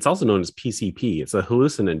weird. It's also known as PCP. It's a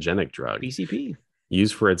hallucinogenic drug. PCP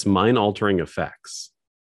used for its mind-altering effects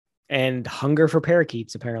and hunger for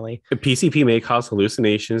parakeets. Apparently, PCP may cause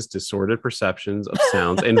hallucinations, distorted perceptions of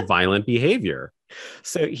sounds, and violent behavior.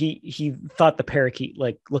 So he thought the parakeet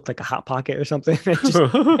like looked like a hot pocket or something,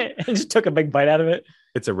 and just took a big bite out of it.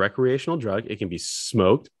 It's a recreational drug. It can be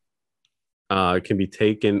smoked. It can be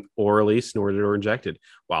taken orally, snorted, or injected.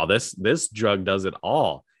 Wow, this drug does it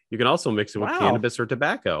all. You can also mix it with cannabis or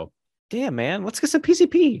tobacco. Damn, man. Let's get some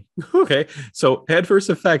PCP. Okay, so adverse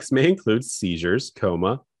effects may include seizures,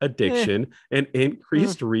 coma, addiction, and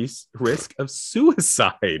increased risk of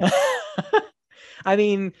suicide. I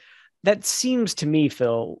mean, that seems to me,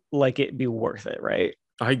 Phil, like it'd be worth it, right?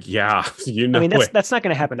 Yeah, you know I mean, it. that's not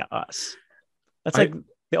going to happen to us. That's like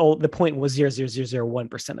the point was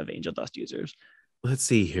 0.0001% of Angel Dust users. Let's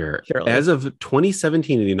see here. Surely. As of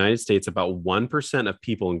 2017 in the United States, about 1% of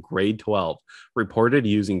people in grade 12 reported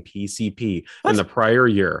using PCP in the prior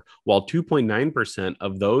year, while 2.9%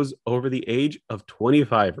 of those over the age of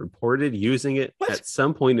 25 reported using it at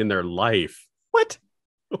some point in their life. What?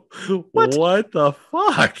 What the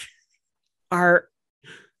fuck?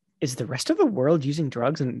 Is the rest of the world using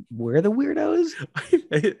drugs and we're the weirdos?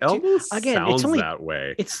 It almost Again, sounds it's only, that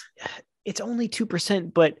way. It's only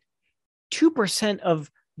 2%, but 2% of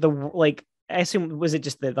the, like, I assume, was it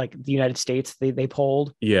just the United States they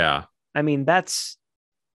polled? Yeah. I mean, that's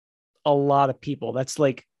a lot of people. That's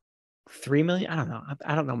like 3 million.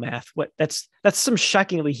 I don't know math. That's some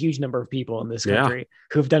shockingly huge number of people in this country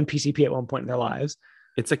who've done PCP at one point in their lives.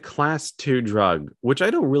 It's a class 2 drug, which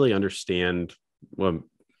I don't really understand. Well,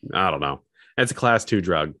 I don't know. It's a class 2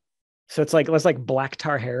 drug. So it's like black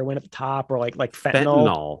tar heroin at the top, or like fentanyl.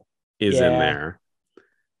 Fentanyl is in there,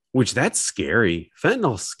 which that's scary.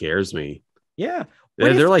 Fentanyl scares me. Yeah.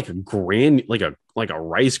 They're like a grain, like a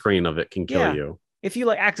rice grain of it can kill you. If you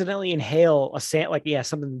like accidentally inhale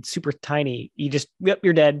something super tiny,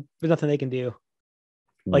 you're dead. There's nothing they can do.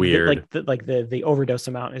 Like Weird. The overdose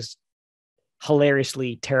amount is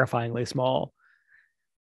hilariously, terrifyingly small.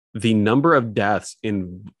 The number of deaths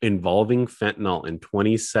involving fentanyl in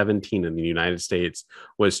 2017 in the United States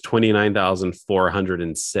was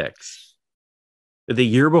 29,406. The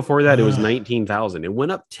year before that, it was 19,000. It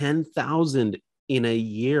went up 10,000 in a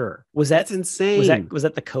year. That's insane. Was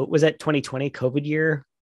that 2020 COVID year?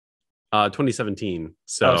 2017.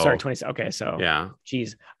 So, sorry, 20. Okay, so yeah.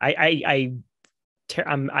 Geez, I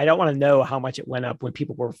don't want to know how much it went up when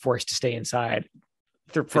people were forced to stay inside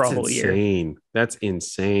for a whole year. That's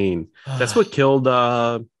insane. That's what killed.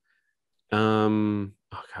 Oh God,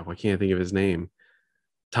 why can't I think of his name?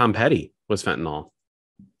 Tom Petty was fentanyl.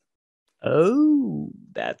 Oh,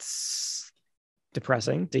 that's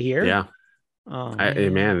depressing to hear. Yeah.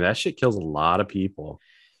 Man, that shit kills a lot of people.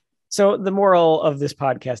 So the moral of this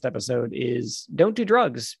podcast episode is don't do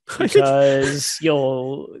drugs because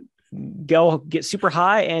you'll go get super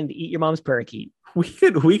high and eat your mom's parakeet.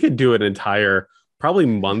 We could do an entire probably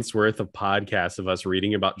months worth of podcasts of us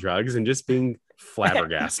reading about drugs and just being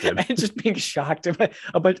flabbergasted and just being shocked about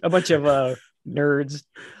a bunch of nerds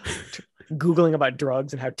Googling about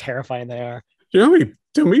drugs and how terrifying they are. You know how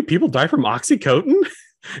many people die from Oxycontin?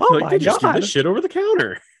 Oh my God. Just give this shit over the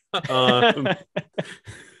counter.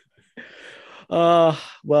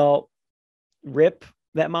 Well, rip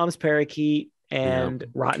that mom's parakeet and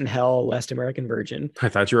rotten hell, Last American Virgin. I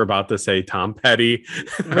thought you were about to say Tom Petty.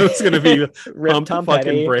 I was going to be rip Tom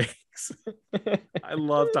Petty. Brakes. I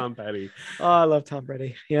love Tom Petty. Oh, I love Tom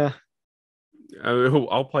Petty. Yeah.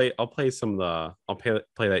 I'll play that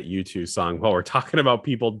U2 song while we're talking about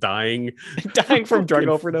people dying from drug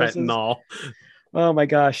overdoses. Fentanyl. Oh my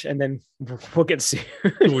gosh. And then we'll get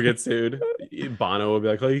sued. Bono will be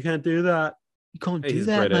like, oh, you can't do that. You can't do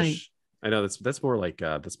that, British. mate. I know that's more like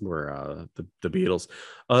the Beatles.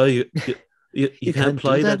 Oh, you can't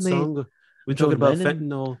play that song. We're talking about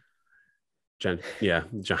fentanyl. John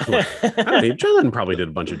Lennon. John Lennon probably did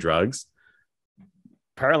a bunch of drugs.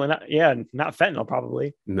 Apparently not. Yeah, not fentanyl.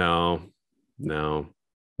 Probably. No.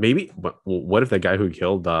 Maybe. But what if the guy who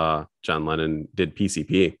killed John Lennon did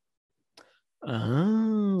PCP?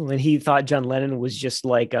 Oh, and he thought John Lennon was just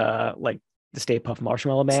like the Stay Puft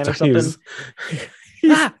Marshmallow Man or something.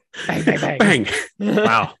 Bang, bang, bang. Bang.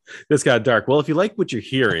 Wow, this got dark. Well, if you like what you're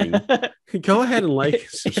hearing, go ahead and like,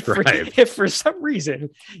 subscribe. If for some reason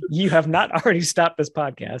you have not already stopped this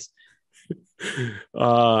podcast,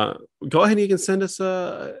 go ahead and you can send us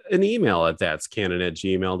an email at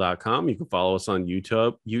that'scanon@gmail.com. You can follow us on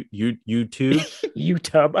YouTube.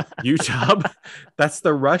 YouTube. That's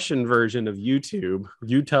the Russian version of YouTube.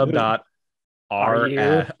 YouTube.ru.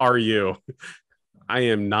 I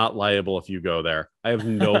am not liable if you go there. I have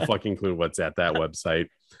no fucking clue what's at that website.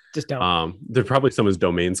 Just don't. There probably someone's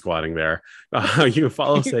domain squatting there. You can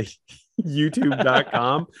follow us at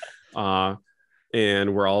youtube.com.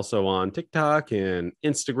 And we're also on TikTok and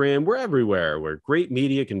Instagram. We're everywhere where great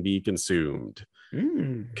media can be consumed.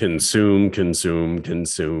 Consume.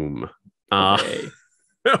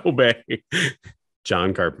 Obey.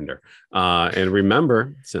 John Carpenter. And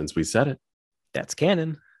remember, since we said it, that's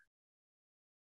canon.